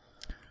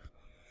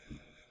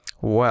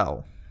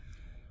 Well,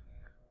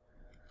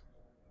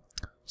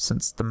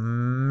 since the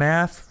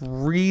math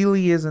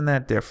really isn't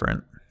that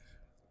different,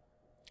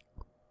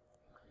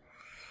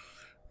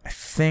 I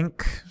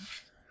think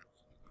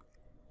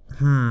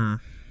I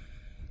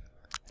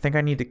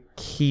need to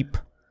keep.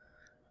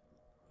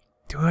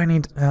 Do I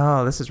need?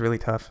 Oh, this is really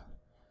tough.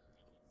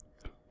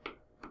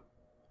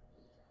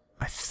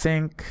 I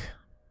think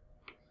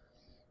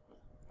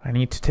I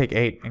need to take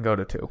 8 and go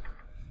to 2.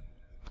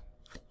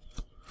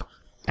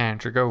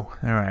 And you go.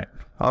 All right.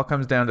 All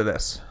comes down to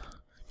this.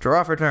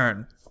 Draw for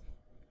turn.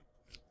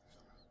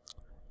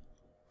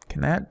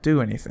 Can that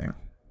do anything?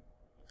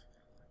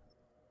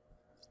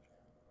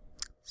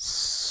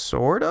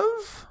 Sort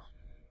of?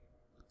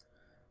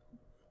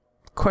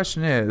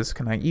 Question is,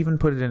 can I even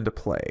put it into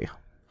play?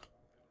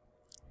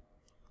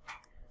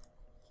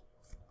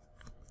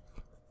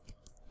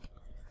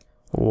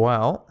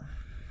 Well,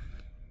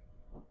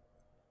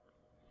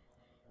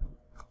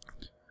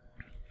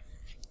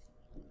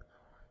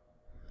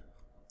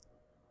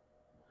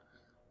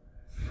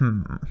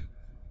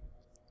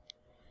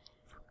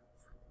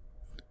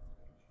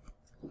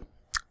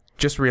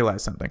 just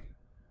realized something.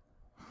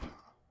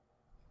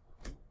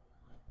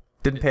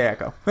 Didn't pay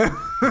Echo.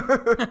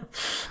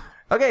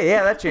 Okay,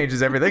 yeah, that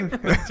changes everything.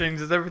 That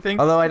changes everything.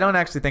 Although I don't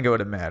actually think it would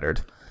have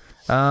mattered.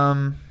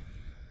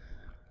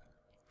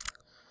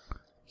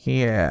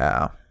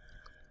 Yeah.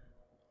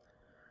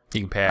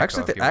 You can pay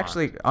Echo if you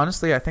want.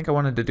 Honestly, I think I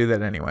wanted to do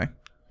that anyway.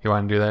 You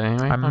want to do that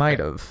anyway? I might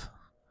have.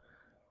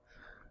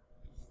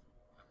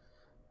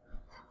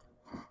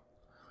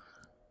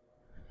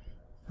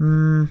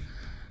 This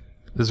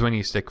is when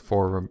you stick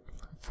four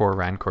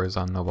Rancors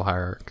on Noble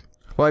Hierarch.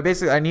 Well, I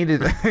needed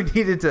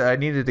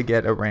to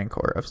get a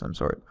Rancor of some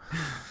sort.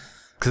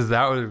 Because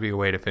that would be a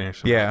way to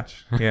finish the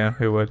match. Yeah,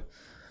 it would.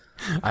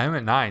 I'm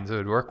at 9, so it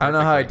would work I don't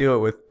know how I perfectly. do it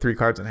with 3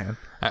 cards in hand,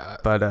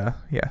 but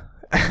yeah.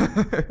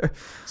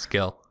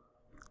 Skill.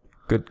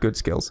 Good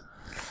skills.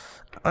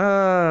 You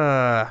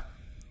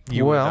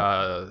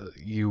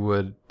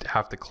would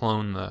have to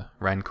clone the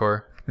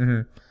Rancor.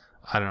 Mm-hmm.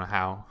 I don't know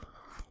how.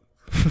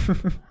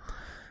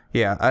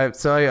 Yeah, I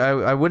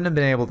wouldn't have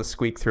been able to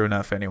squeak through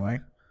enough anyway.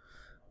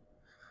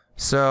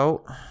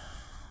 So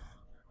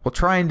we'll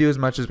try and do as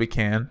much as we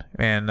can,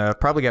 and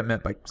probably get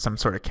met by some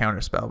sort of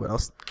counter spell, but I'll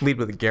lead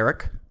with a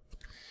Garrick.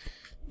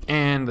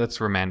 And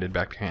that's remanded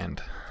back to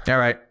hand. All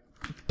right,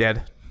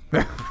 dead.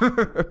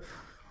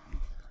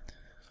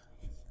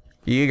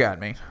 You got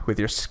me with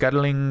your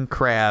scuttling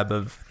crab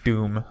of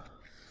doom.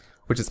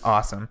 which is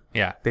awesome.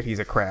 Yeah. That he's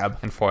a crab.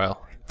 And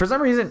foil. For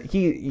some reason,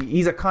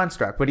 he's a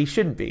construct, but he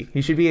shouldn't be.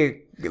 He should be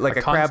a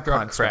crab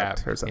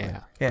construct or something.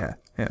 Yeah.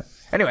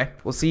 Anyway,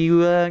 we'll see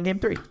you in game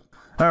 3.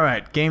 All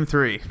right, game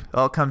 3.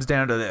 All comes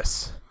down to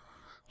this.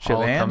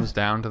 All comes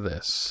down to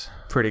this.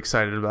 Pretty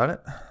excited about it.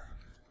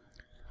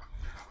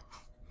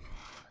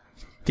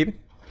 Keep it?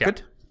 Yeah.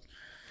 Good.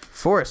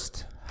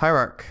 Forest.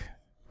 Hierarch.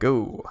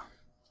 Go.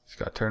 He's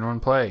got turn 1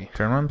 play.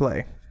 Turn 1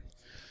 play.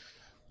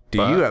 Do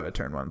you have a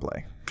turn 1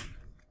 play?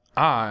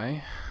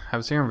 I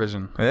have Serum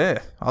Vision.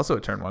 Also a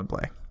turn 1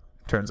 play.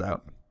 Turns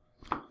out.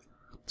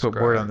 That's what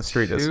word on the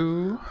street is.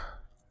 2.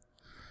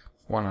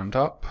 1 on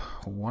top.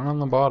 1 on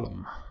the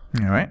bottom.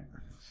 All right.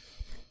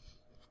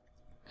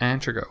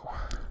 And you go.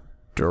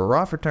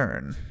 Draw for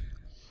turn.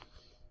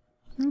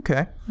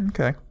 Okay.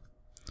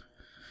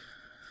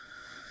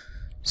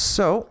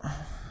 So,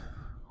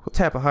 we'll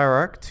tap a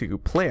Hierarch to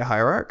play a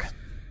Hierarch.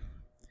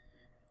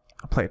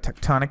 I'll play a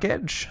Tectonic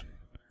Edge.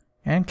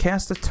 And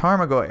cast a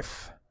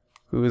Tarmogoyf,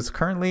 who is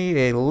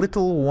currently a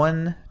little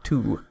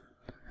 1/2.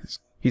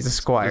 He's a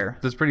squire.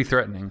 That's pretty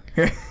threatening.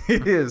 He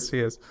is.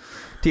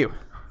 To you.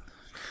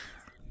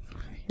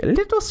 A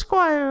little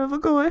squire of a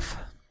Goyf.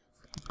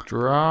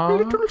 Draw.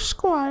 Little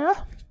squire.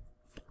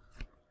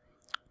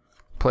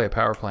 Play a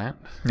power plant.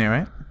 All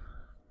right.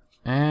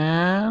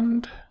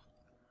 And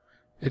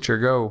it's your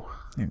go.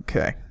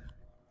 Okay.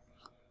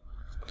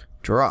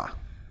 Draw.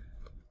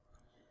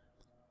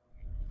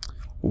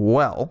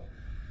 Well,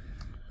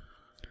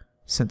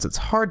 since it's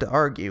hard to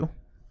argue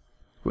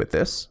with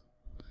this,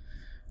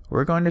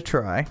 we're going to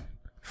try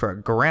for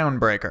a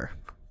Groundbreaker.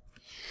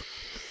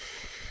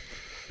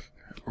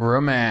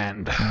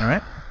 Remand. All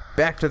right.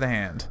 Back to the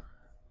hand.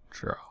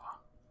 Draw.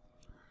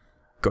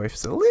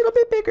 Goyf's a little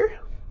bit bigger.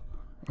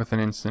 With an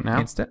instant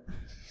now.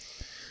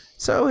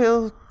 So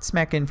he'll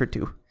smack in for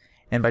 2.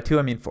 And by 2,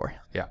 I mean 4.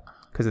 Yeah.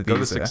 Because of Go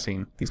to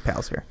 16. These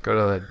pals here.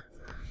 Go to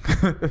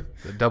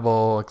the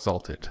double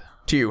exalted.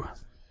 To you.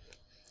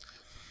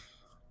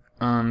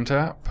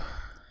 Untap.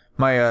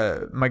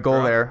 My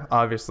goal there,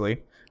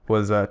 obviously,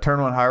 was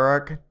turn 1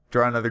 Hierarch,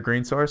 draw another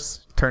green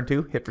source, turn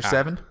 2, hit for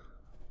 7.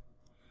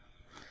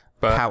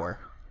 But, Power.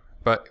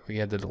 But we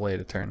had to delay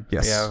the turn.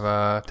 Yes. We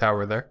have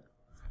tower there.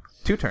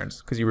 2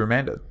 turns, because you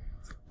remanded.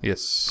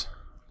 Yes.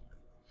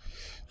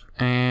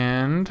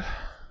 And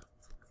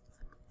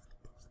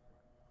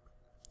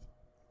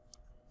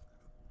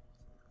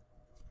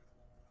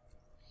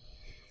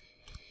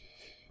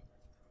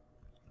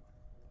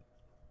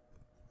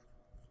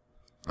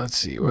let's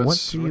see,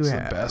 what's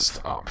the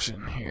best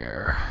option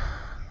here?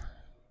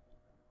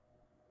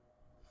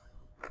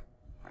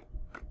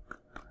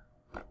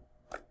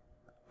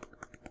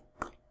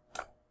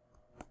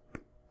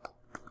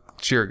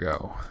 It's your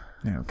go.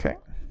 Okay.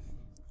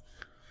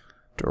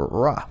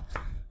 Draw.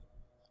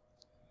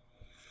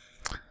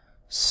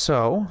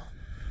 So,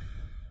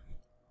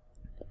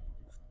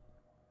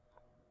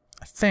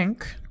 I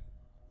think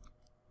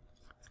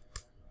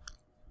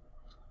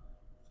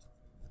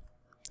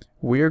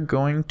we're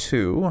going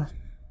to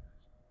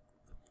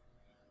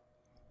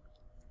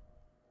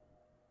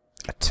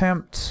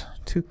attempt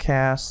to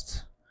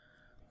cast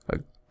a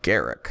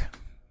Garrick.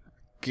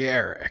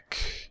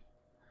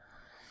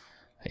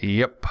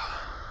 Yep.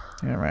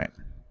 All right.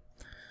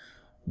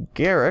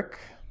 Garrick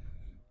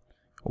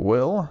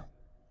will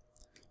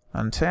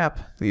untap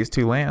these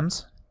 2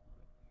 lands.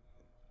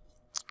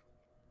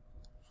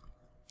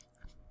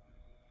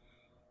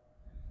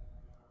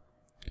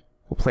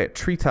 We'll play a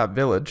Treetop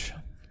Village.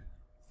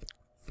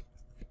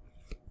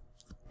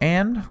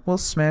 And we'll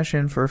smash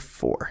in for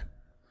 4.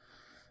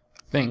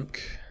 I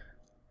think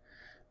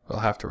we'll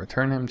have to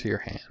return him to your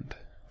hand.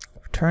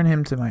 Return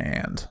him to my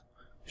hand.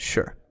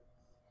 Sure.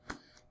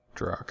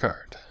 Draw a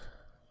card.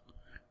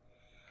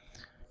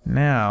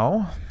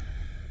 Now,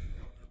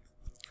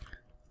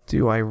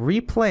 do I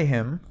replay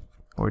him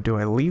or do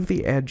I leave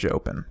the edge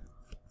open?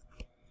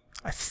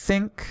 I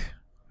think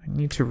I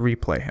need to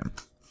replay him.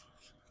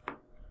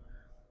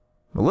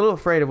 I'm a little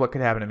afraid of what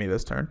could happen to me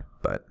this turn,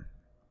 but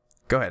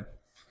go ahead.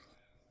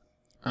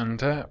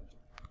 Untap.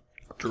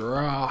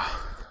 Draw.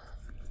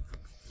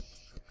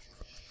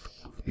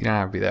 You don't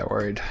have to be that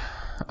worried.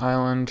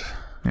 Island.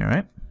 All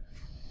right.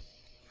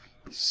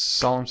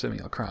 Solemn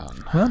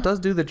Simulacron. Well, it does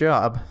do the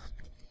job.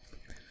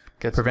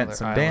 Prevents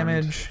some island.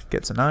 damage.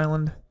 Gets an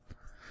island.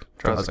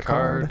 Draws a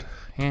card.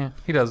 Yeah,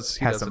 he does.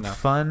 He has does some enough.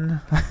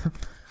 fun.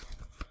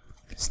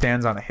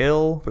 Stands on a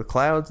hill with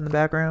clouds in the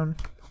background.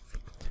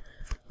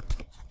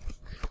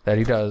 That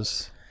he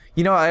does.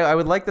 You know, I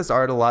would like this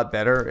art a lot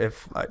better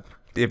if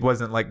it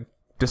wasn't like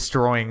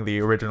destroying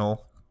the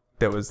original.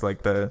 That was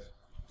like that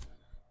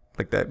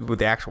with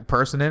the actual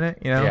person in it.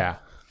 You know. Yeah.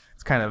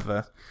 It's kind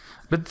of.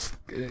 But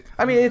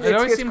I mean, it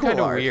always it's seemed cool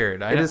kind of art.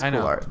 weird. It is I cool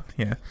know. art.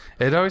 Yeah.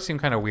 It always seemed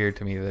kind of weird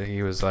to me that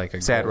he was like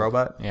a Sad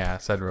robot? Yeah,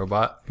 sad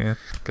robot. Yeah.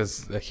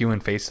 Because a human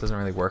face doesn't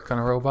really work on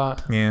a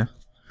robot. Yeah.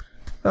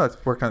 Oh,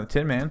 it's worked on the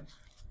Tin Man.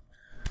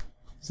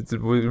 It's a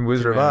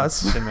Wizard of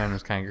Oz. Tin Man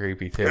was kind of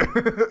creepy too.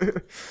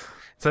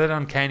 It's that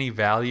uncanny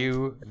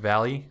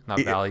valley, not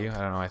value. I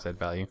don't know why I said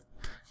value.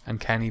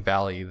 uncanny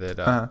valley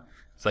that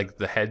it's like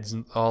the head's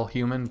all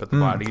human, but the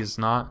body is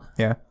not.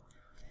 Yeah.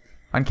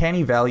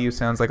 Uncanny Value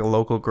sounds like a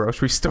local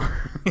grocery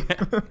store.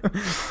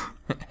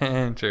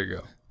 And sure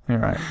go. All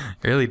right.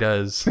 It really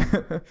does.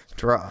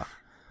 Draw.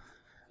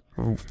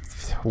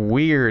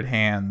 Weird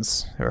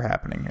hands are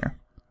happening here.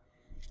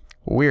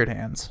 Weird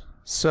hands.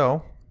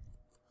 So,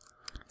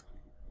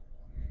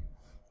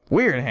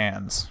 weird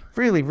hands.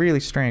 Really, really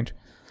strange.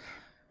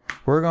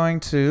 We're going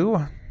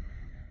to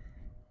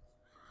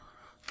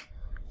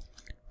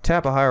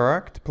tap a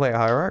hierarch to play a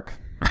hierarch.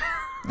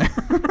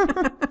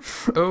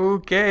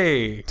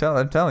 Okay.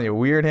 I'm telling you,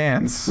 weird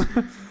hands.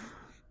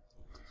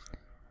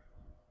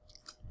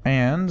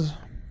 And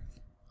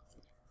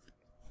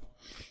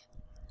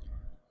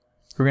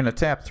we're going to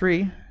tap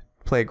 3,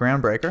 play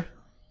Groundbreaker.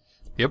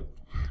 Yep.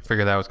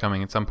 Figured that was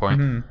coming at some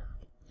point.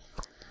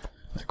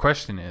 The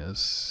question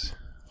is,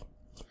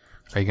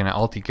 are you going to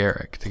ulti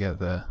Garrick to get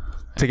the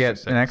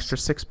an extra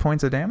 6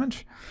 points of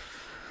damage?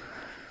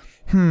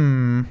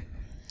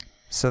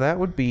 So that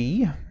would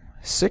be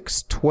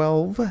 6,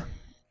 12,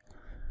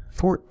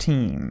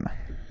 14.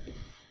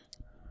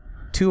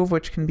 2 of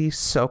which can be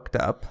soaked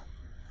up.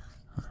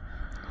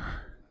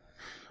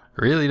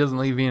 Really doesn't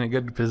leave you in a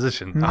good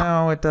position.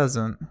 No, it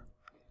doesn't.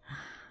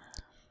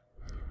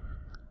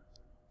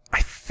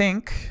 I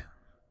think,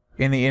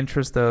 in the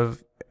interest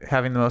of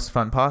having the most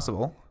fun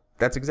possible,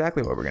 that's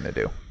exactly what we're going to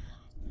do.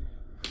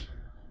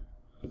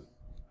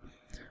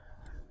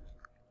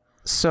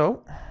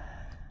 So,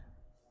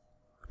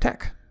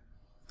 attack.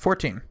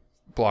 14.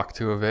 Block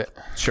 2 of it.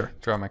 Sure.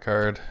 Draw my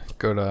card.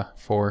 Go to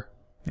 4.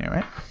 All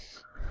right.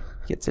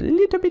 Gets a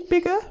little bit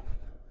bigger.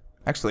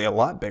 Actually, a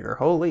lot bigger.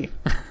 Holy.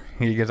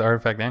 He gets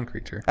artifact and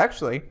creature.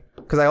 Actually,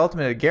 because I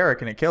ultimated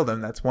Garrick and it killed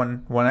him, that's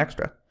one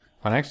extra.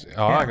 One extra?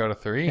 Oh, Yeah. I go to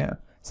 3? Yeah.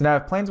 So now I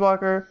have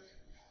Planeswalker,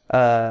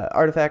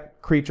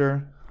 artifact,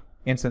 creature,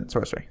 instant,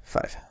 sorcery.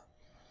 5.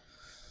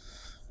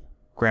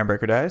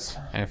 Groundbreaker dies.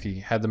 And if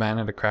you had the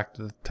mana to crack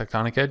the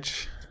Tectonic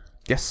Edge?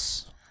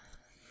 Yes.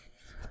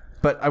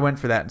 But I went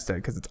for that instead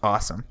because it's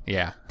awesome.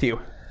 Yeah. To you.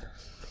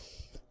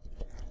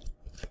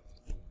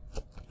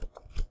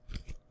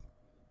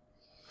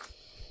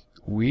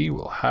 We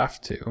will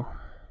have to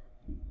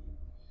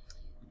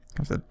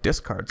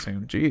discard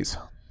soon. Jeez.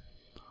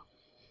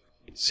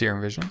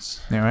 Serum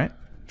Visions. All right.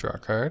 Draw a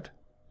card.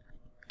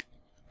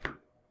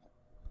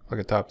 Look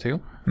at top 2.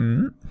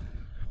 Mm-hmm.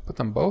 Put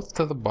them both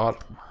to the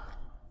bottom.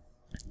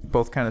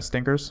 Both kind of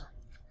stinkers.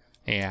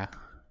 Yeah.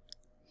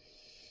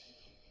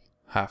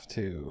 Have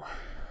to.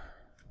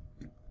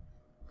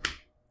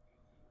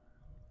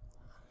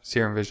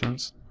 Serum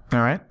Visions. All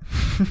right.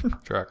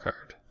 Draw a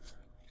card.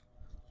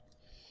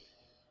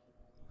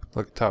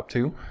 Look at top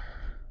 2.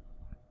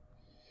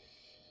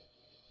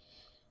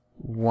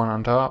 1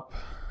 on top.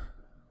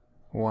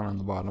 1 on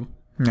the bottom.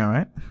 All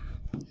right.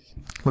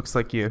 Looks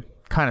like you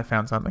kind of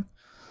found something.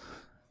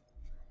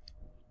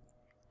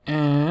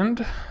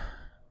 And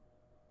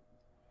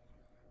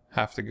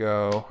have to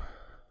go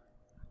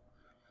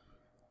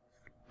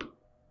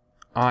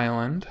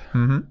Island.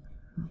 Mm-hmm.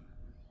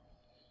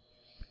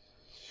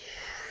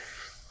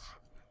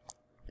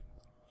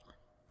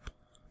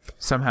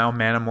 Somehow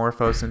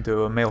Manamorphose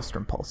into a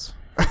Maelstrom Pulse.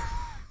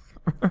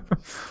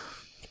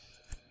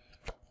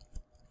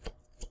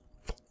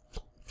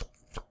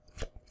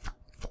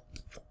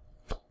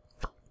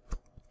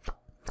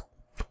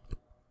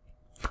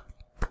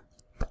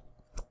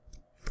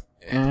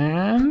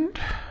 And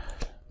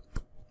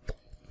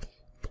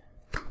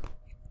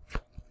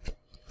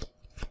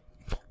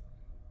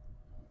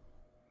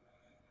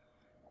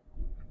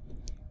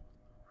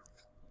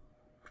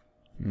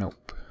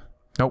nope.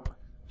 Nope.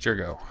 Sure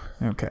go.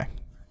 Okay.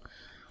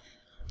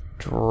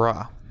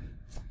 Draw.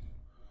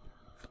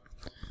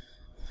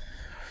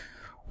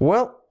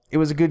 Well, it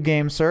was a good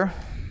game, sir.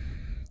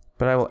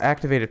 But I will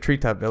activate a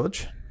Treetop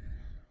Village.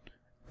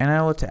 And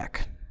I will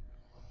attack.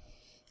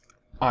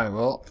 I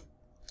will.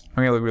 I'm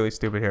going to look really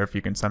stupid here if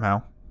you can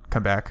somehow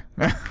come back.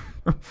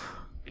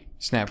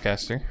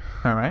 Snapcaster.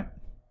 All right.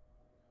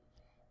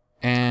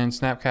 And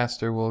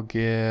Snapcaster will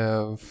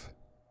give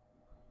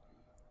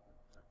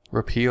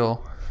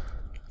Repeal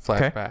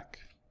flashback. Okay.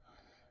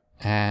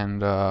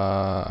 And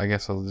I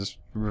guess I'll just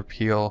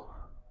repeal.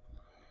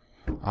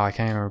 Oh, I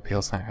can't even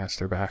repeal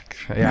Snapcaster back.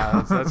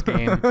 Yeah, that's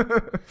game.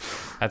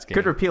 That's game.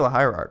 Could repeal a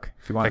Hierarch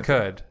if you want. I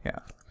could. Yeah.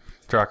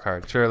 Draw a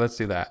card. Sure, let's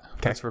do that.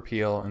 Okay. Let's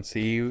repeal and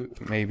see,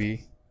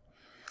 maybe.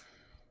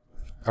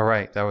 All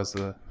right, that was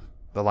the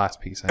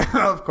last piece.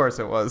 Of course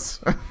it was.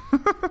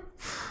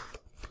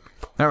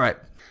 All right.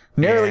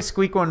 Narrowly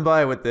squeak one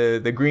by with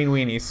the green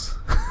weenies.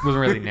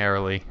 Wasn't really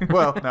narrowly.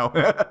 Well, no.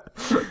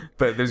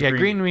 But there's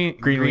green weenies.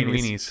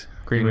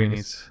 Green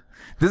weenies.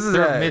 This is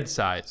They're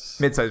mid-size.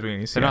 Mid-size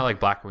weenies. They're not like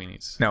black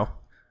weenies. No.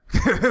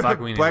 Black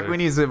weenies. Black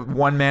weenies have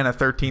 1 mana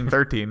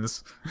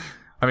 13/13s.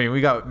 I mean,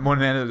 we got 1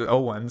 mana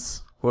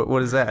 0/1s.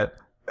 What is that?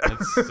 I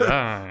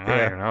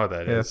don't even know what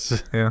that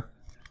is. Yeah.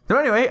 So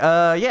anyway,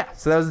 yeah.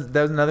 So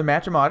that was another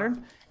match of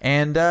Modern,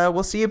 and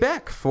we'll see you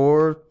back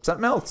for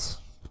something else.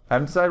 I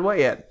haven't decided what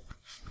yet,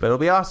 but it'll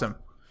be awesome.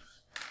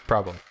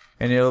 Probably.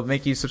 And it'll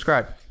make you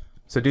subscribe.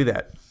 So do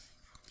that.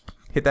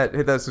 Hit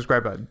that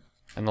subscribe button.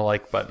 And the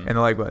like button. And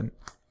the like button.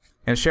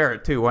 And share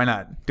it too. Why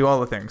not? Do all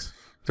the things.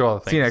 Do all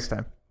the things. See you next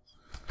time.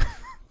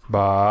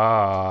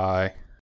 Bye.